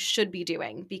should be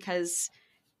doing. Because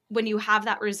when you have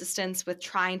that resistance with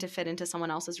trying to fit into someone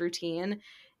else's routine,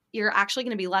 you're actually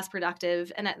going to be less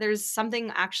productive. And there's something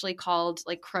actually called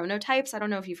like chronotypes. I don't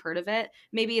know if you've heard of it.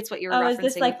 Maybe it's what you were referencing.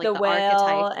 Is this like with, the whale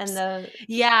archetypes. and the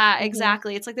Yeah,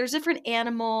 exactly. It's like there's different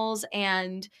animals,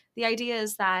 and the idea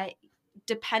is that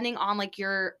depending on like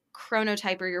your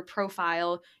chronotype or your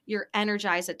profile, you're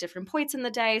energized at different points in the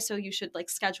day. So you should like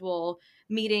schedule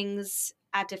meetings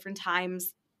at different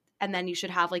times, and then you should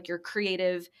have like your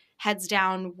creative heads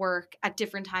down work at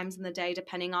different times in the day,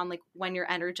 depending on like when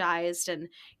you're energized and,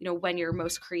 when you're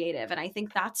most creative. And I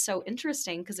think that's so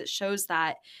interesting because it shows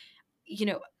that,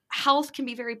 health can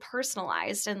be very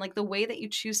personalized, and like the way that you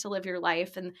choose to live your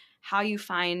life and how you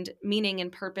find meaning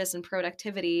and purpose and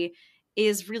productivity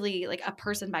is really like a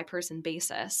person by person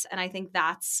basis. And I think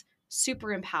that's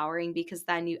super empowering because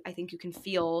then I think you can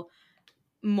feel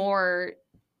more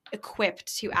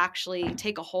equipped to actually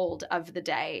take a hold of the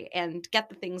day and get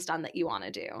the things done that you want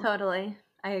to do. Totally.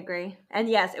 I agree. And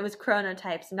yes, it was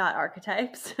chronotypes, not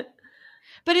archetypes.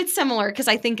 But it's similar because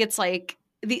I think it's like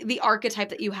the archetype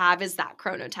that you have is that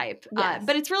chronotype. Yes.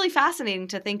 But it's really fascinating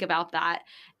to think about that.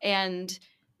 And,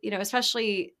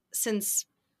 especially since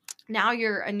now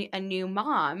you're a new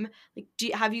mom, like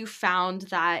have you found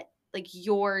that like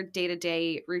your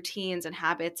day-to-day routines and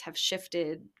habits have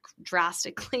shifted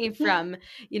drastically from,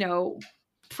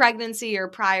 pregnancy or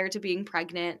prior to being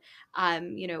pregnant?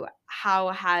 How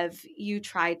have you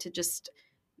tried to just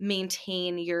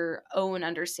maintain your own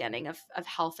understanding of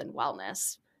health and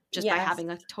wellness just by having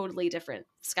a totally different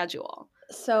schedule?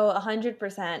 So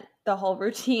 100%, the whole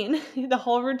routine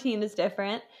is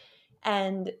different.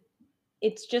 And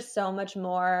it's just so much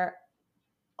more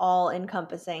all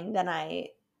encompassing than I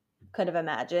could have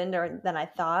imagined or than I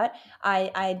thought.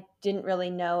 I didn't really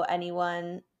know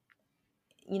anyone,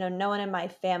 no one in my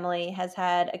family has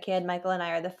had a kid. Michael and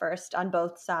I are the first on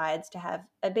both sides to have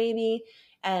a baby.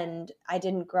 And I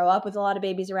didn't grow up with a lot of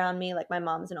babies around me. Like my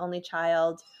mom's an only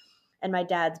child and my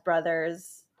dad's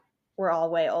brothers were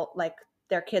all way old, like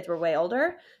their kids were way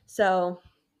older. So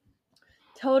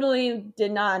totally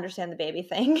did not understand the baby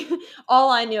thing.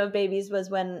 All I knew of babies was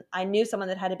when I knew someone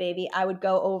that had a baby, I would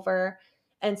go over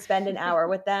and spend an hour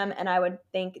with them. And I would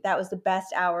think that was the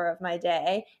best hour of my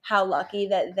day. How lucky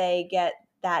that they get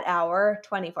that hour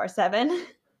 24/7.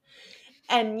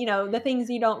 And, the things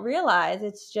you don't realize,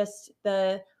 it's just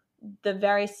the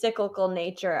very cyclical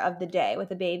nature of the day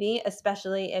with a baby,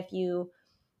 especially if you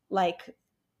like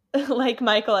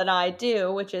Michael and I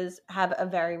do, which is have a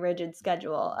very rigid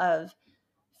schedule of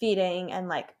feeding and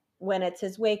like when it's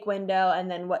his wake window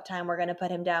and then what time we're going to put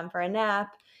him down for a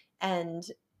nap. And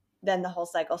then the whole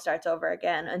cycle starts over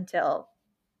again until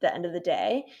the end of the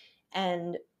day.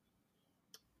 And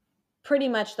pretty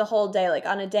much the whole day, like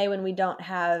on a day when we don't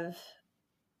have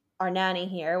our nanny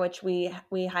here, which we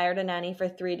hired a nanny for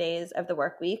 3 days of the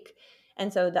work week.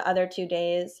 And so the other 2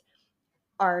 days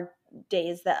are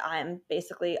days that I'm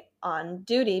basically on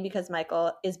duty because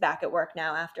Michael is back at work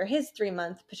now after his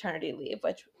 3-month paternity leave,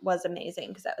 which was amazing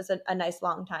because that was a nice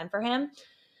long time for him.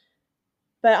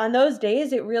 But on those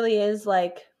days, it really is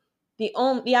like the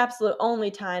absolute only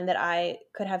time that I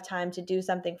could have time to do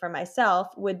something for myself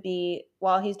would be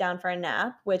while he's down for a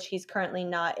nap, which he's currently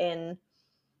not in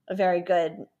a very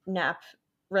good nap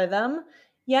rhythm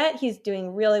yet. He's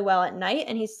doing really well at night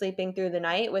and he's sleeping through the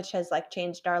night, which has like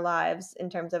changed our lives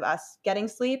in terms of us getting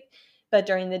sleep. But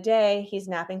during the day, he's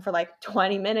napping for like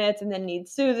 20 minutes and then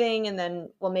needs soothing and then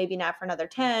will maybe nap for another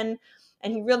 10.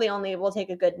 And he really only will take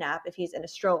a good nap if he's in a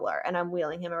stroller and I'm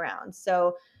wheeling him around.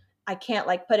 So I can't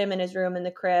like put him in his room in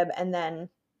the crib and then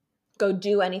go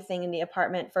do anything in the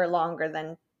apartment for longer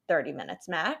than 30 minutes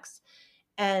max.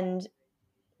 And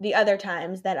the other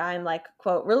times that I'm like,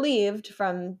 quote, relieved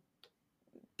from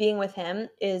being with him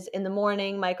is in the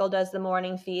morning. Michael does the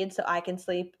morning feed so I can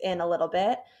sleep in a little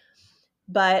bit,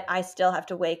 but I still have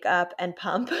to wake up and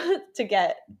pump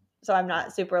so I'm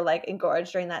not super like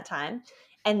engorged during that time.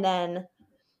 And then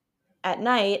at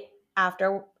night,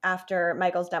 after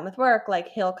Michael's done with work, like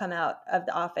he'll come out of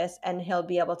the office and he'll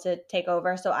be able to take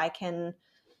over so I can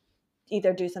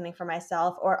either do something for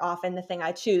myself, or often the thing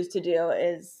I choose to do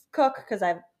is cook, because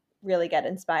I really get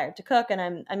inspired to cook,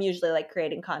 and I'm usually like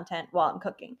creating content while I'm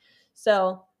cooking.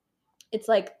 So it's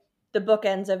like the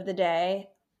bookends of the day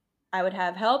I would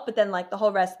have help, but then like the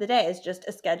whole rest of the day is just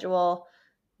a schedule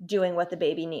doing what the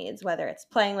baby needs, whether it's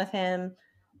playing with him,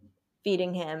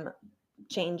 feeding him,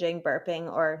 changing, burping,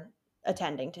 or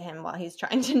attending to him while he's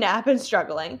trying to nap and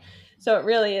struggling. So it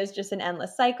really is just an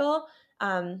endless cycle.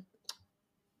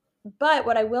 But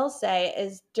what I will say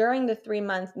is during the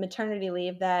 3-month maternity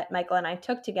leave that Michael and I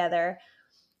took together,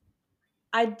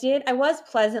 I was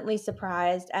pleasantly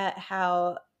surprised at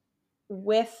how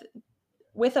with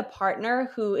a partner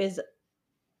who is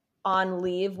on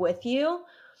leave with you,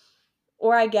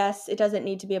 or I guess it doesn't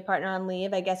need to be a partner on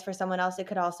leave. I guess for someone else, it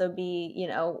could also be,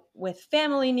 with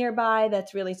family nearby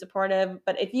that's really supportive.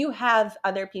 But if you have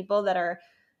other people that are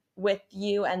with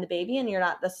you and the baby and you're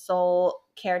not the sole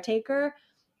caretaker,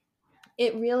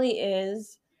 it really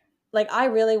is like, I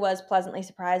really was pleasantly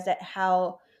surprised at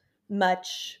how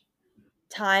much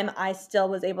time I still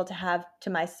was able to have to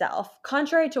myself,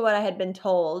 contrary to what I had been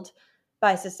told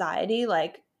by society,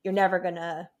 like you're never going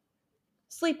to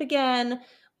sleep again,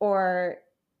 or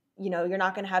you're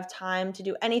not going to have time to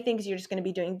do anything because you're just going to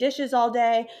be doing dishes all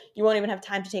day. You won't even have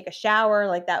time to take a shower.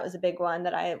 Like that was a big one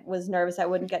that I was nervous I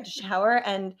wouldn't get to shower.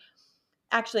 And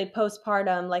actually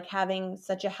postpartum, like having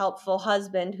such a helpful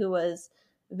husband who was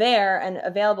there and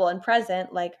available and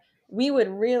present, like we would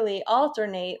really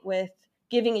alternate with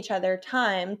giving each other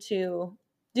time to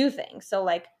do things. So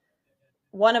like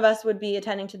one of us would be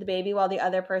attending to the baby while the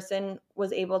other person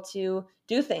was able to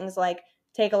do things like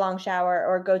take a long shower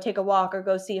or go take a walk or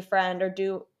go see a friend or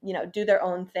do their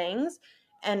own things.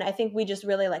 And I think we just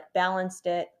really like balanced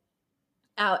it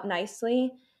out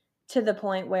nicely to the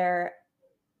point where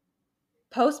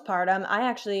postpartum, I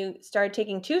actually started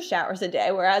taking 2 showers a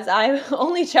day, whereas I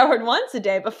only showered once a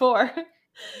day before.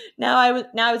 Now I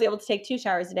was able to take 2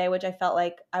 showers a day, which I felt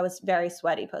like I was very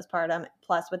sweaty postpartum.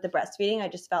 Plus with the breastfeeding, I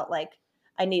just felt like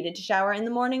I needed to shower in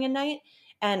the morning and night,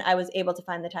 and I was able to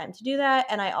find the time to do that.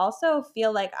 And I also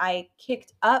feel like I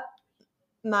kicked up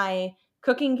my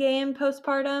cooking game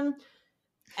postpartum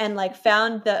and like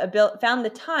found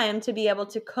the time to be able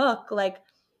to cook like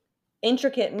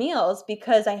intricate meals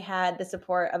because I had the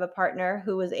support of a partner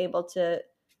who was able to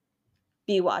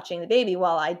be watching the baby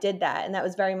while I did that. And that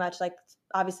was very much like,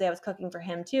 obviously I was cooking for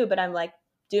him too, but I'm like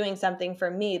doing something for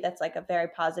me that's like a very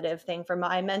positive thing for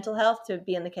my mental health to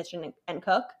be in the kitchen and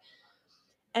cook.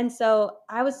 And so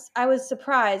I was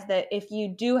surprised that if you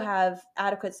do have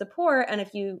adequate support and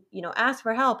if you ask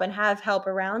for help and have help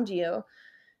around you,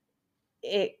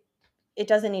 it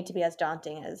doesn't need to be as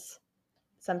daunting as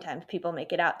sometimes people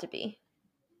make it out to be.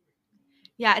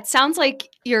 Yeah, it sounds like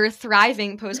you're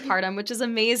thriving postpartum, which is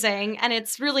amazing. And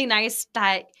it's really nice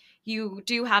that you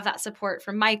do have that support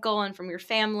from Michael and from your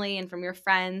family and from your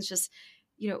friends. Just,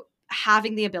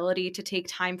 having the ability to take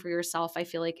time for yourself, I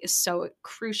feel like is so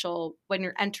crucial when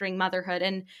you're entering motherhood.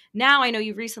 And now I know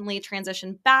you've recently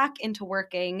transitioned back into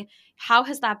working. How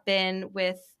has that been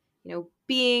with,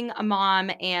 being a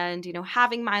mom and,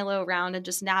 having Milo around and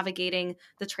just navigating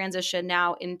the transition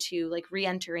now into like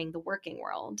re-entering the working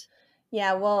world?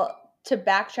 Yeah, well, to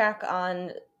backtrack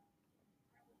on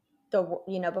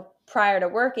prior to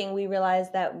working, we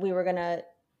realized that we were going to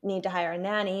need to hire a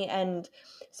nanny. And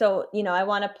so, I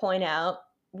want to point out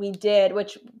we did,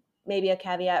 which maybe a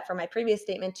caveat for my previous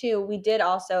statement too, we did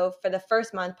also for the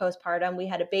first month postpartum, we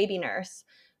had a baby nurse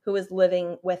who was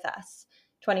living with us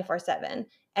 24/7.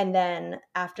 And then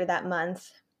after that month,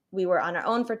 we were on our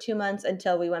own for 2 months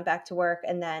until we went back to work.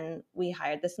 And then we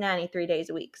hired this nanny 3 days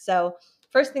a week. So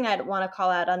first thing I'd want to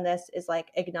call out on this is like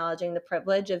acknowledging the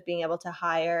privilege of being able to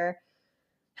hire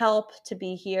help to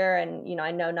be here. And,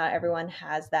 I know not everyone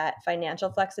has that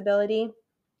financial flexibility.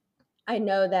 I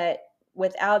know that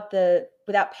without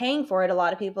paying for it, a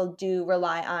lot of people do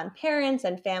rely on parents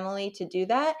and family to do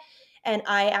that. And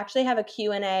I actually have a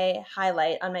Q&A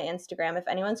highlight on my Instagram. If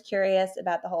anyone's curious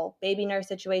about the whole baby nurse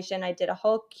situation, I did a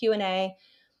whole Q&A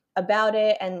about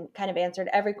it and kind of answered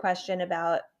every question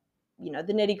about,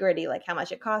 the nitty gritty, like how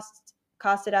much it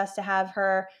costed us to have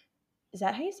her. Is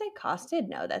that how you say costed?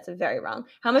 No, that's very wrong.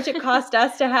 How much it cost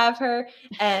us to have her,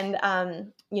 and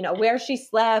where she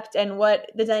slept and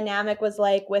what the dynamic was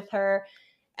like with her.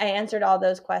 I answered all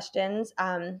those questions,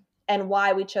 and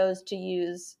why we chose to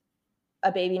use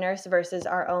a baby nurse versus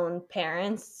our own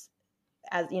parents,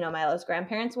 as Milo's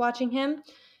grandparents watching him.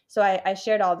 So I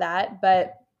shared all that,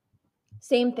 but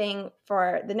Same thing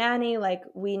for the nanny. Like,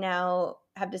 we now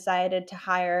have decided to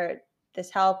hire this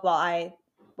help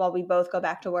while we both go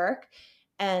back to work.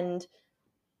 And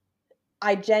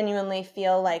I genuinely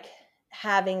feel like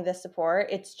having the support,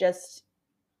 it's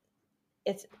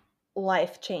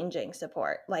life-changing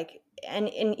support. Like, and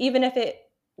even if it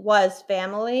was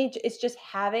family, it's just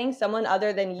having someone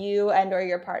other than you and or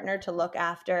your partner to look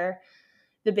after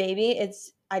the baby.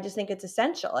 I just think it's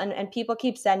essential. And people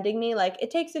keep sending me like,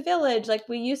 it takes a village. Like,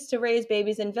 we used to raise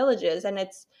babies in villages, and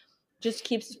it's just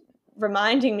keeps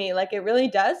reminding me like, it really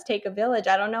does take a village.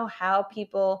 I don't know how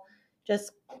people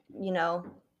just,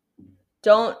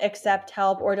 don't accept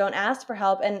help or don't ask for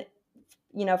help. And,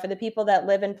 for the people that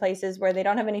live in places where they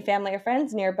don't have any family or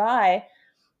friends nearby,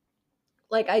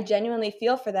 like, I genuinely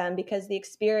feel for them, because the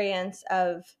experience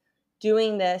of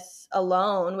doing this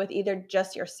alone with either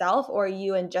just yourself or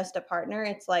you and just a partner,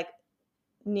 it's like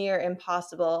near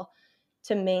impossible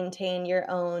to maintain your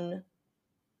own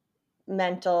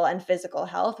mental and physical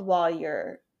health while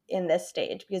you're in this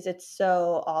stage, because it's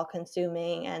so all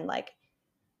consuming and like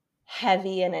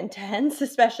heavy and intense,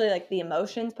 especially like the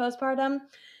emotions postpartum.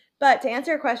 But to answer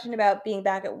your question about being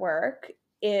back at work,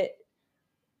 it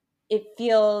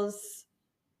feels,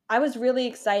 I was really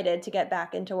excited to get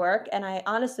back into work. And I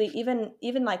honestly,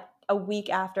 even like a week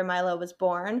after Milo was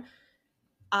born,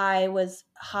 I was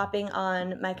hopping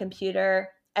on my computer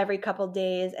every couple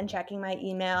days and checking my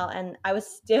email. And I was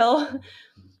still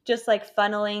just like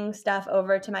funneling stuff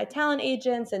over to my talent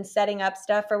agents and setting up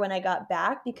stuff for when I got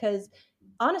back. Because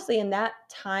honestly, in that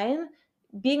time,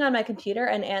 being on my computer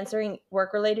and answering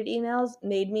work-related emails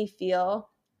made me feel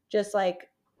just like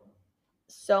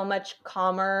so much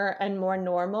calmer and more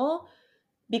normal,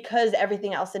 because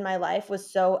everything else in my life was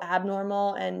so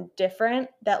abnormal and different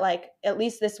that like at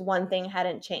least this one thing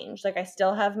hadn't changed. Like, I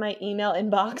still have my email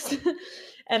inbox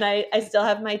and I still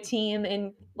have my team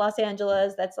in Los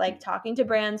Angeles that's like talking to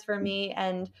brands for me.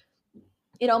 And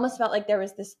it almost felt like there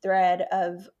was this thread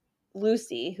of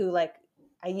Lucy, who like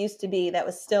I used to be, that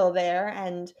was still there.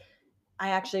 And I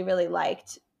actually really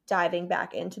liked diving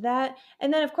back into that.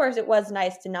 And then of course it was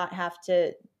nice to not have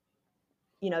to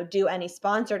do any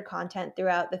sponsored content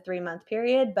throughout the 3-month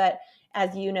period. But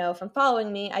as you know from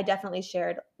following me, I definitely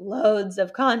shared loads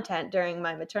of content during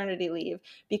my maternity leave,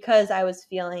 because I was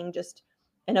feeling just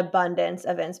an abundance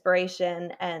of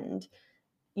inspiration and,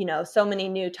 so many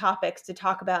new topics to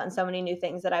talk about and so many new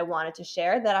things that I wanted to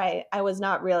share, that I was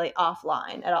not really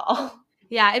offline at all.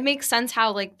 Yeah, it makes sense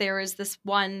how like there was this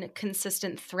one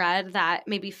consistent thread that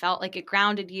maybe felt like it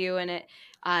grounded you, and it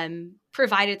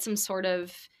provided some sort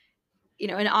of,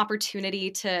 an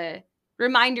opportunity to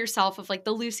remind yourself of like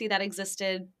the Lucy that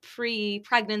existed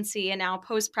pre-pregnancy, and now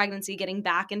post-pregnancy, getting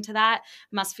back into that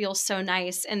must feel so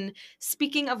nice. And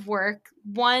speaking of work,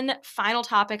 one final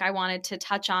topic I wanted to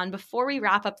touch on before we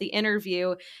wrap up the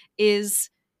interview is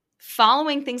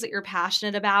following things that you're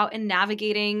passionate about and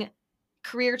navigating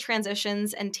career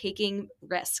transitions and taking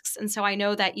risks. And so I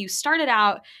know that you started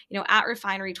out, at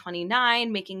Refinery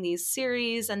 29 making these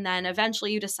series, and then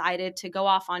eventually you decided to go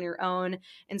off on your own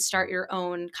and start your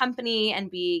own company and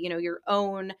be, your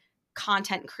own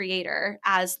content creator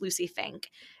as Lucy Fink.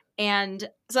 And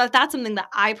so that's something that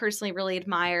I personally really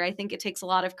admire. I think it takes a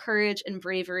lot of courage and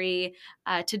bravery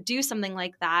to do something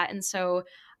like that. And so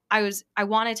I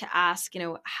wanted to ask,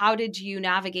 how did you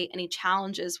navigate any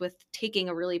challenges with taking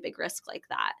a really big risk like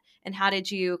that? And how did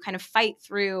you kind of fight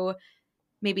through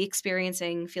maybe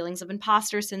experiencing feelings of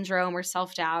imposter syndrome or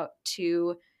self-doubt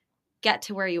to get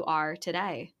to where you are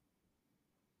today?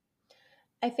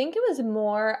 I think it was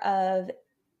more of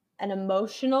an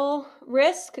emotional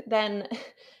risk than,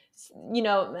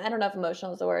 I don't know if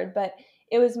emotional is the word, but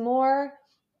it was more,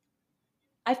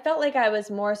 I felt like I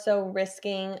was more so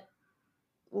risking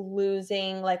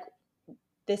losing like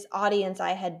this audience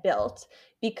I had built,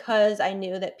 because I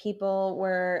knew that people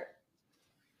were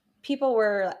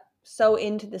so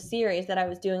into the series that I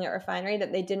was doing at Refinery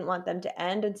that they didn't want them to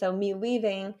end. And so me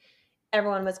leaving,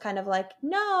 everyone was kind of like,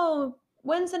 no,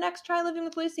 when's the next Try Living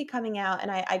with Lucy coming out? And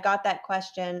I got that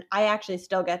question. I actually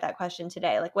still get that question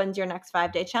today. Like, when's your next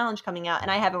 5-day challenge coming out?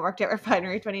 And I haven't worked at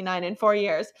Refinery 29 in 4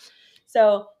 years.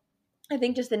 So I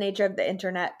think just the nature of the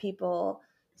internet, people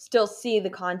still see the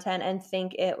content and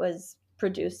think it was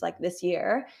produced like this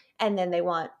year, and then they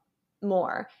want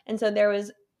more. And so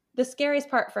the scariest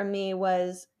part for me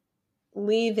was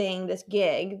leaving this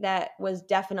gig that was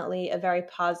definitely a very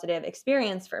positive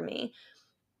experience for me.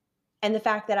 And the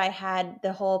fact that I had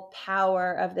the whole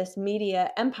power of this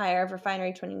media empire of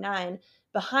Refinery 29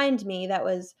 behind me that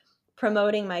was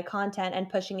promoting my content and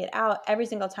pushing it out every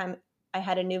single time I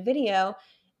had a new video,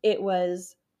 it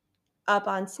was up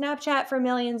on Snapchat for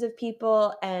millions of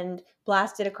people and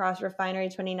blasted across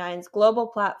Refinery29's global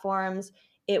platforms.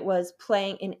 It was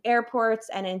playing in airports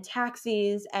and in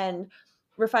taxis, and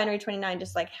Refinery29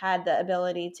 just like had the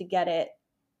ability to get it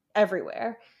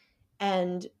everywhere.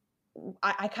 And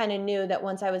I kind of knew that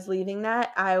once I was leaving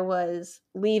that, I was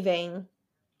leaving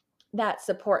that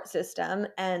support system,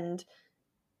 and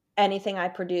anything I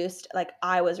produced, like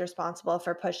I was responsible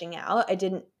for pushing out. I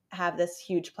didn't have this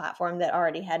huge platform that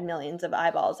already had millions of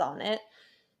eyeballs on it.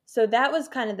 So that was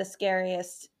kind of the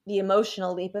scariest, the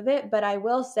emotional leap of it. But I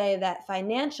will say that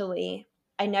financially,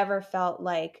 I never felt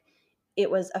like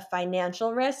it was a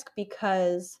financial risk,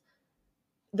 because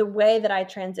the way that I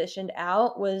transitioned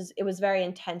out was, it was very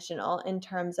intentional in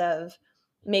terms of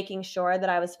making sure that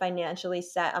I was financially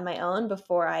set on my own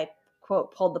before I,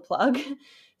 quote, pulled the plug.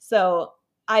 So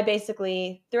I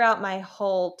basically, throughout my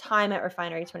whole time at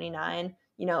Refinery29,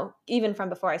 even from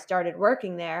before I started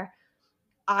working there,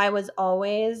 I was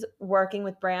always working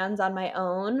with brands on my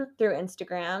own through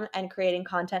Instagram and creating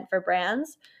content for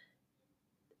brands.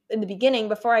 In the beginning,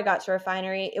 before I got to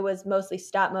Refinery, it was mostly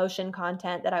stop motion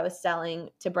content that I was selling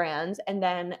to brands. And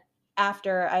then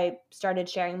after I started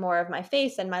sharing more of my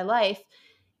face and my life,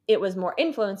 it was more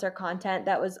influencer content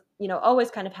that was, always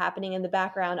kind of happening in the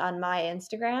background on my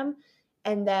Instagram.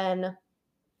 And then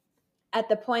at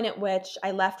the point at which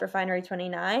I left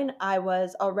Refinery29, I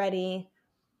was already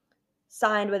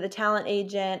signed with a talent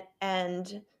agent.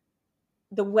 And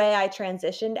the way I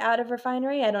transitioned out of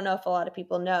Refinery, I don't know if a lot of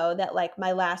people know that, like,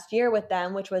 my last year with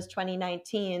them, which was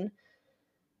 2019,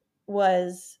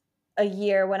 was a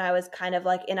year when I was kind of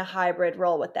like in a hybrid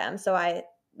role with them. So I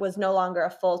was no longer a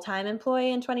full-time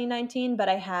employee in 2019, but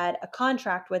I had a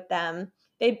contract with them.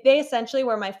 They essentially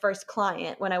were my first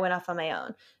client when I went off on my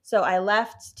own. So I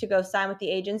left to go sign with the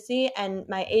agency, and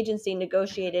my agency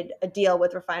negotiated a deal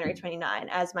with Refinery29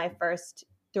 as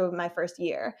through my first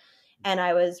year. And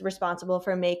I was responsible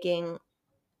for making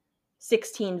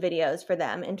 16 videos for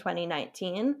them in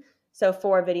 2019. So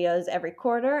 4 videos every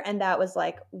quarter. And that was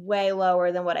like way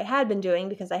lower than what I had been doing,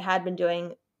 because I had been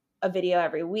doing a video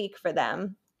every week for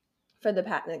them for the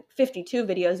past 52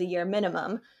 videos a year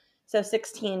minimum. So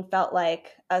 16 felt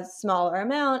like a smaller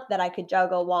amount that I could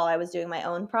juggle while I was doing my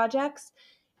own projects.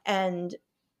 And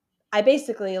I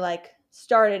basically like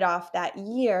started off that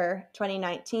year,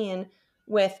 2019,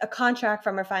 with a contract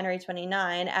from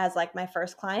Refinery29 as like my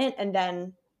first client. And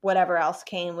then whatever else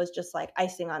came was just like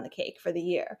icing on the cake for the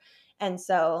year. And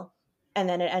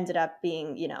then it ended up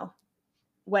being,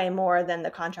 way more than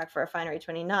the contract for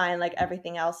Refinery29. Like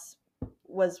everything else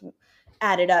was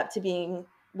added up to being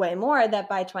way more, that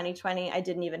by 2020, I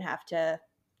didn't even have to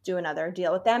do another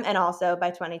deal with them. And also by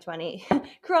 2020,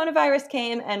 coronavirus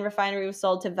came and Refinery was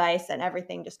sold to Vice, and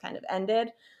everything just kind of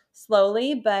ended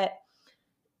slowly. But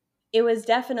it was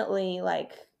definitely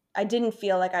like, I didn't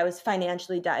feel like I was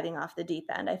financially diving off the deep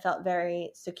end. I felt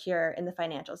very secure in the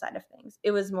financial side of things.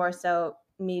 It was more so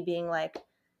me being like,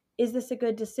 is this a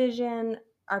good decision?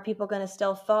 Are people going to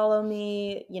still follow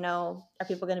me? Are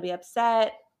people going to be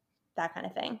upset? That kind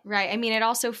of thing. Right. I mean, it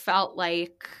also felt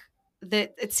like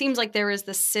that it seems like there is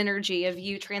this synergy of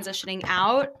you transitioning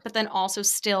out, but then also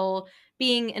still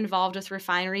being involved with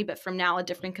Refinery, but from now a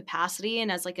different capacity and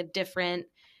as like a different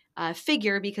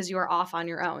figure, because you are off on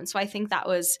your own. So I think that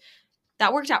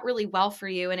worked out really well for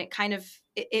you. And it kind of,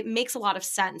 it makes a lot of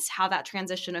sense how that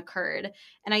transition occurred.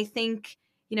 And I think,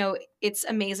 it's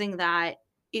amazing that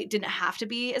it didn't have to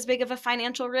be as big of a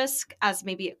financial risk as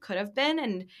maybe it could have been.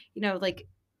 And, like,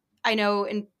 I know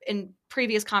in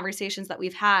previous conversations that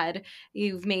we've had,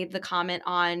 you've made the comment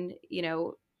on,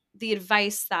 the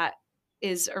advice that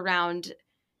is around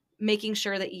making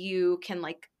sure that you can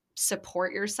like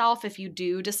support yourself if you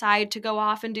do decide to go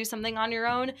off and do something on your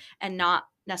own, and not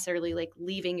necessarily like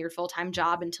leaving your full-time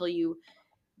job until you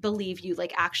believe you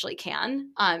like actually can.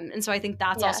 And so I think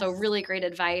that's Yes. also really great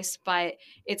advice, but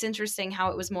it's interesting how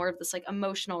it was more of this like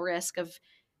emotional risk of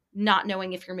not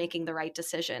knowing if you're making the right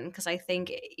decision. Because I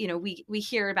think, we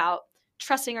hear about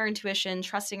trusting our intuition,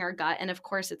 trusting our gut. And of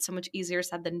course, it's so much easier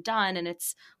said than done. And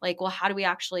it's like, well, how do we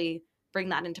actually bring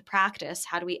that into practice?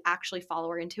 How do we actually follow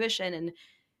our intuition and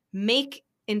make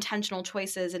intentional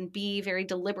choices and be very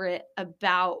deliberate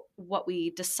about what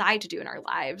we decide to do in our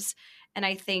lives? And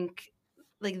I think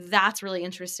like that's really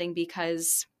interesting,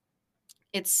 because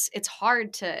it's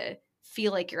hard to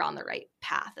feel like you're on the right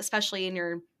path, especially in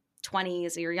your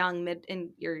 20s, or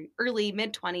your early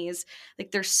mid 20s. Like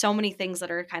there's so many things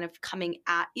that are kind of coming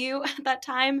at you at that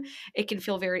time. It can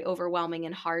feel very overwhelming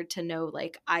and hard to know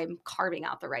like I'm carving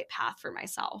out the right path for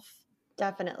myself.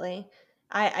 Definitely.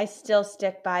 I still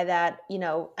stick by that. I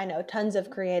know tons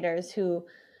of creators who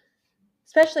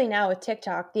especially now with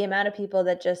TikTok, the amount of people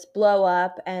that just blow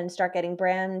up and start getting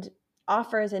brand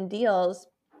offers and deals,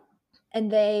 and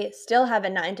they still have a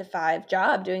 9 to 5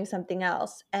 job doing something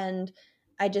else. And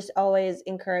I just always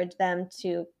encourage them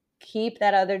to keep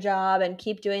that other job and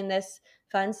keep doing this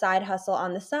fun side hustle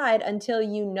on the side until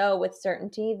you know with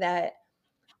certainty that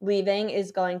leaving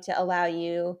is going to allow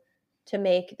you to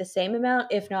make the same amount,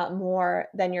 if not more,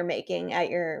 than you're making at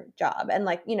your job. And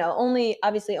like, only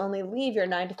leave your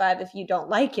 9 to 5 if you don't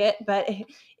like it. But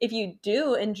if you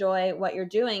do enjoy what you're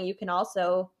doing, you can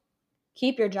also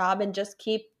keep your job and just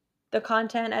keep the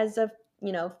content as a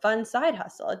fun side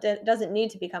hustle. It doesn't need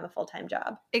to become a full-time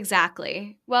job.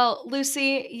 Exactly. Well,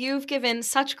 Lucy, you've given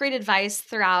such great advice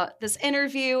throughout this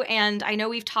interview, and I know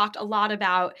we've talked a lot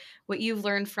about what you've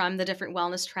learned from the different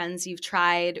wellness trends you've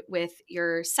tried with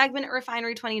your segment at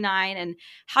Refinery29 and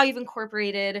how you've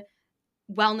incorporated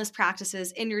wellness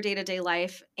practices in your day-to-day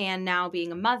life and now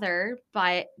being a mother.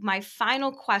 But my final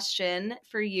question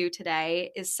for you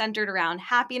today is centered around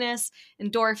happiness,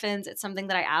 endorphins. It's something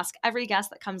that I ask every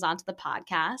guest that comes onto the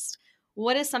podcast.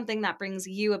 What is something that brings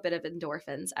you a bit of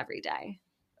endorphins every day?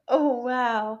 Oh,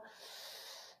 wow.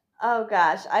 Oh,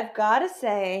 gosh. I've got to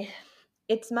say,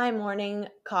 it's my morning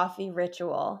coffee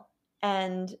ritual.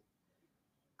 And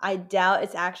I doubt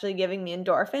it's actually giving me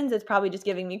endorphins. It's probably just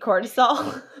giving me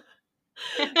cortisol.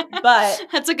 But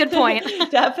that's a good point.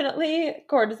 Definitely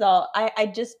cortisol.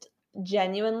 I just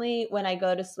genuinely, when I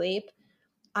go to sleep,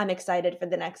 I'm excited for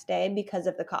the next day because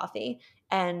of the coffee.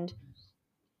 And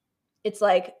it's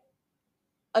like,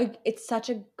 it's such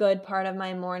a good part of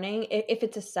my morning. If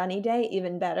it's a sunny day,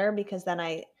 even better, because then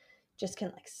I just can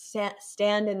like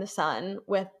stand in the sun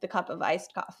with the cup of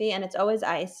iced coffee. And it's always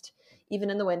iced, even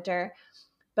in the winter.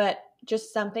 But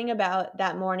just something about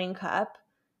that morning cup,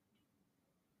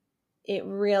 it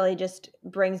really just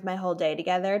brings my whole day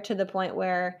together, to the point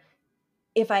where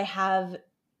if I have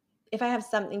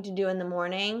something to do in the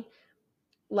morning,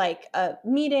 like a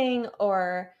meeting,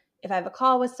 or if I have a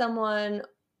call with someone,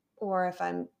 or if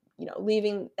I'm,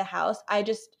 leaving the house, I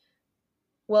just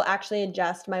will actually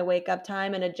adjust my wake up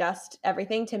time and adjust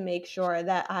everything to make sure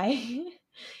that I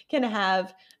can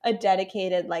have a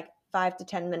dedicated like 5 to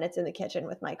 10 minutes in the kitchen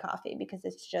with my coffee, because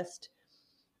it's just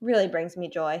really brings me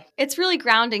joy. It's really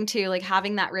grounding too, like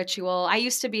having that ritual. I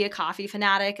used to be a coffee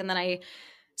fanatic, and then I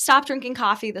stopped drinking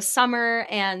coffee this summer,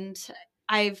 and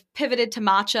I've pivoted to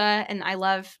matcha, and I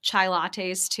love chai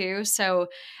lattes too. So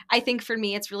I think for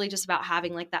me, it's really just about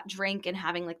having like that drink and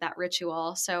having like that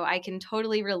ritual. So I can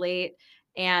totally relate.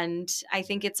 And I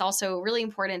think it's also really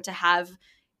important to have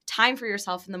time for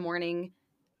yourself in the morning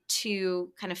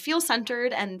to kind of feel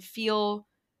centered and feel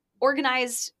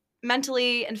organized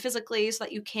mentally and physically, so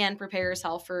that you can prepare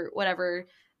yourself for whatever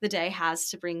the day has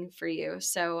to bring for you.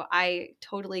 So I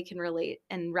totally can relate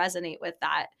and resonate with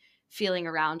that feeling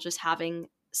around just having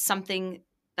something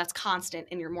that's constant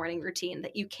in your morning routine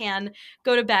that you can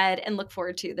go to bed and look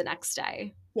forward to the next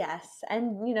day. Yes.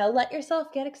 And, let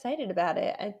yourself get excited about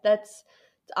it. That's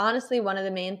honestly one of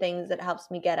the main things that helps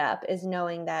me get up, is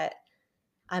knowing that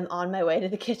I'm on my way to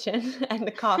the kitchen and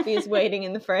the coffee is waiting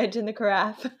in the fridge in the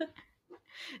carafe.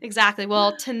 Exactly.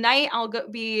 Well, tonight I'll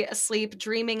be asleep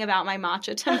dreaming about my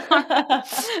matcha tomorrow.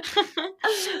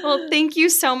 Well, thank you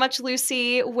so much,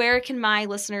 Lucy. Where can my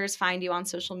listeners find you on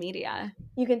social media?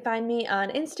 You can find me on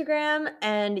Instagram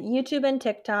and YouTube and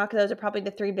TikTok. Those are probably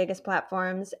the 3 biggest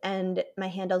platforms. And my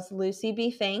handle's Lucy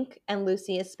B. Fink, and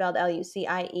Lucy is spelled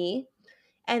Lucie.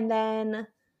 And then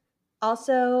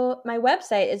also my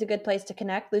website is a good place to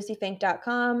connect,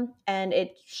 lucyfink.com. And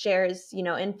it shares,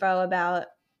 info about,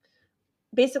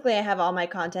 basically I have all my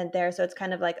content there. So it's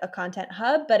kind of like a content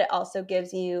hub, but it also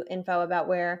gives you info about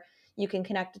where you can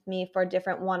connect with me for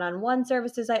different one-on-one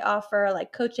services I offer,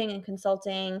 like coaching and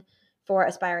consulting for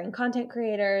aspiring content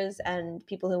creators and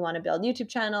people who want to build YouTube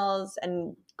channels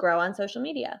and grow on social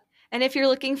media. And if you're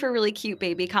looking for really cute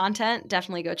baby content,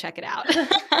 definitely go check it out.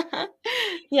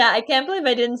 Yeah, I can't believe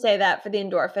I didn't say that for the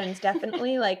endorphins.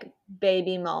 Definitely like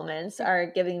baby moments are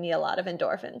giving me a lot of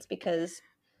endorphins, because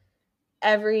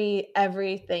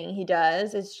everything he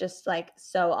does is just like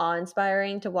so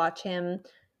awe-inspiring to watch him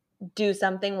do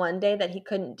something one day that he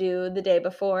couldn't do the day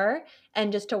before,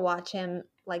 and just to watch him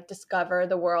like discover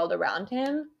the world around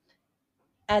him.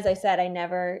 As I said, I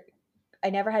never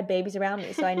had babies around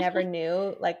me, so I never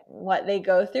knew like what they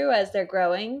go through as they're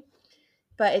growing.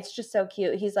 But it's just so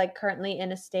cute. He's like currently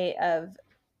in a state of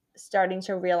starting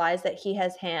to realize that he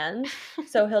has hands.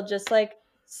 So he'll just like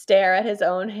stare at his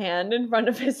own hand in front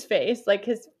of his face. Like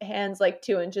his hand's like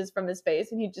 2 inches from his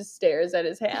face, and he just stares at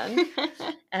his hand.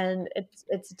 And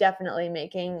it's definitely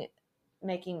making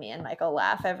making me and Michael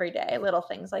laugh every day, little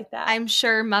things like that. I'm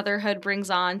sure motherhood brings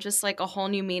on just like a whole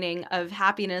new meaning of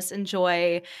happiness and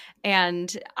joy.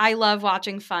 And I love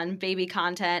watching fun baby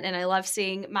content, and I love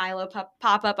seeing Milo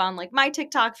pop up on like my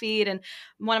TikTok feed. And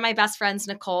one of my best friends,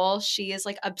 Nicole, she is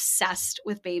like obsessed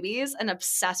with babies and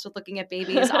obsessed with looking at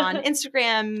babies on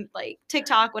Instagram, like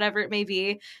TikTok, whatever it may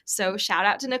be. So shout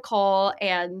out to Nicole,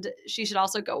 and she should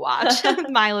also go watch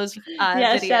Milo's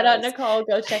videos. Shout out Nicole.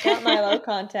 Go check out Milo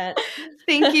content.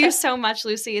 Thank you so much,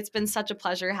 Lucy. It's been such a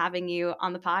pleasure having you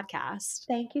on the podcast.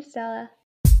 Thank you, Stella.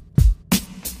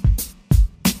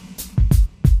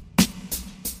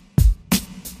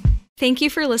 Thank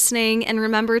you for listening, and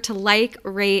remember to like,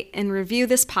 rate, and review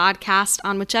this podcast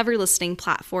on whichever listening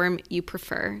platform you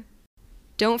prefer.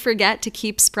 Don't forget to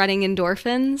keep spreading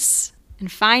endorphins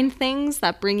and find things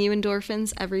that bring you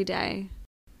endorphins every day.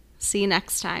 See you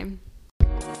next time.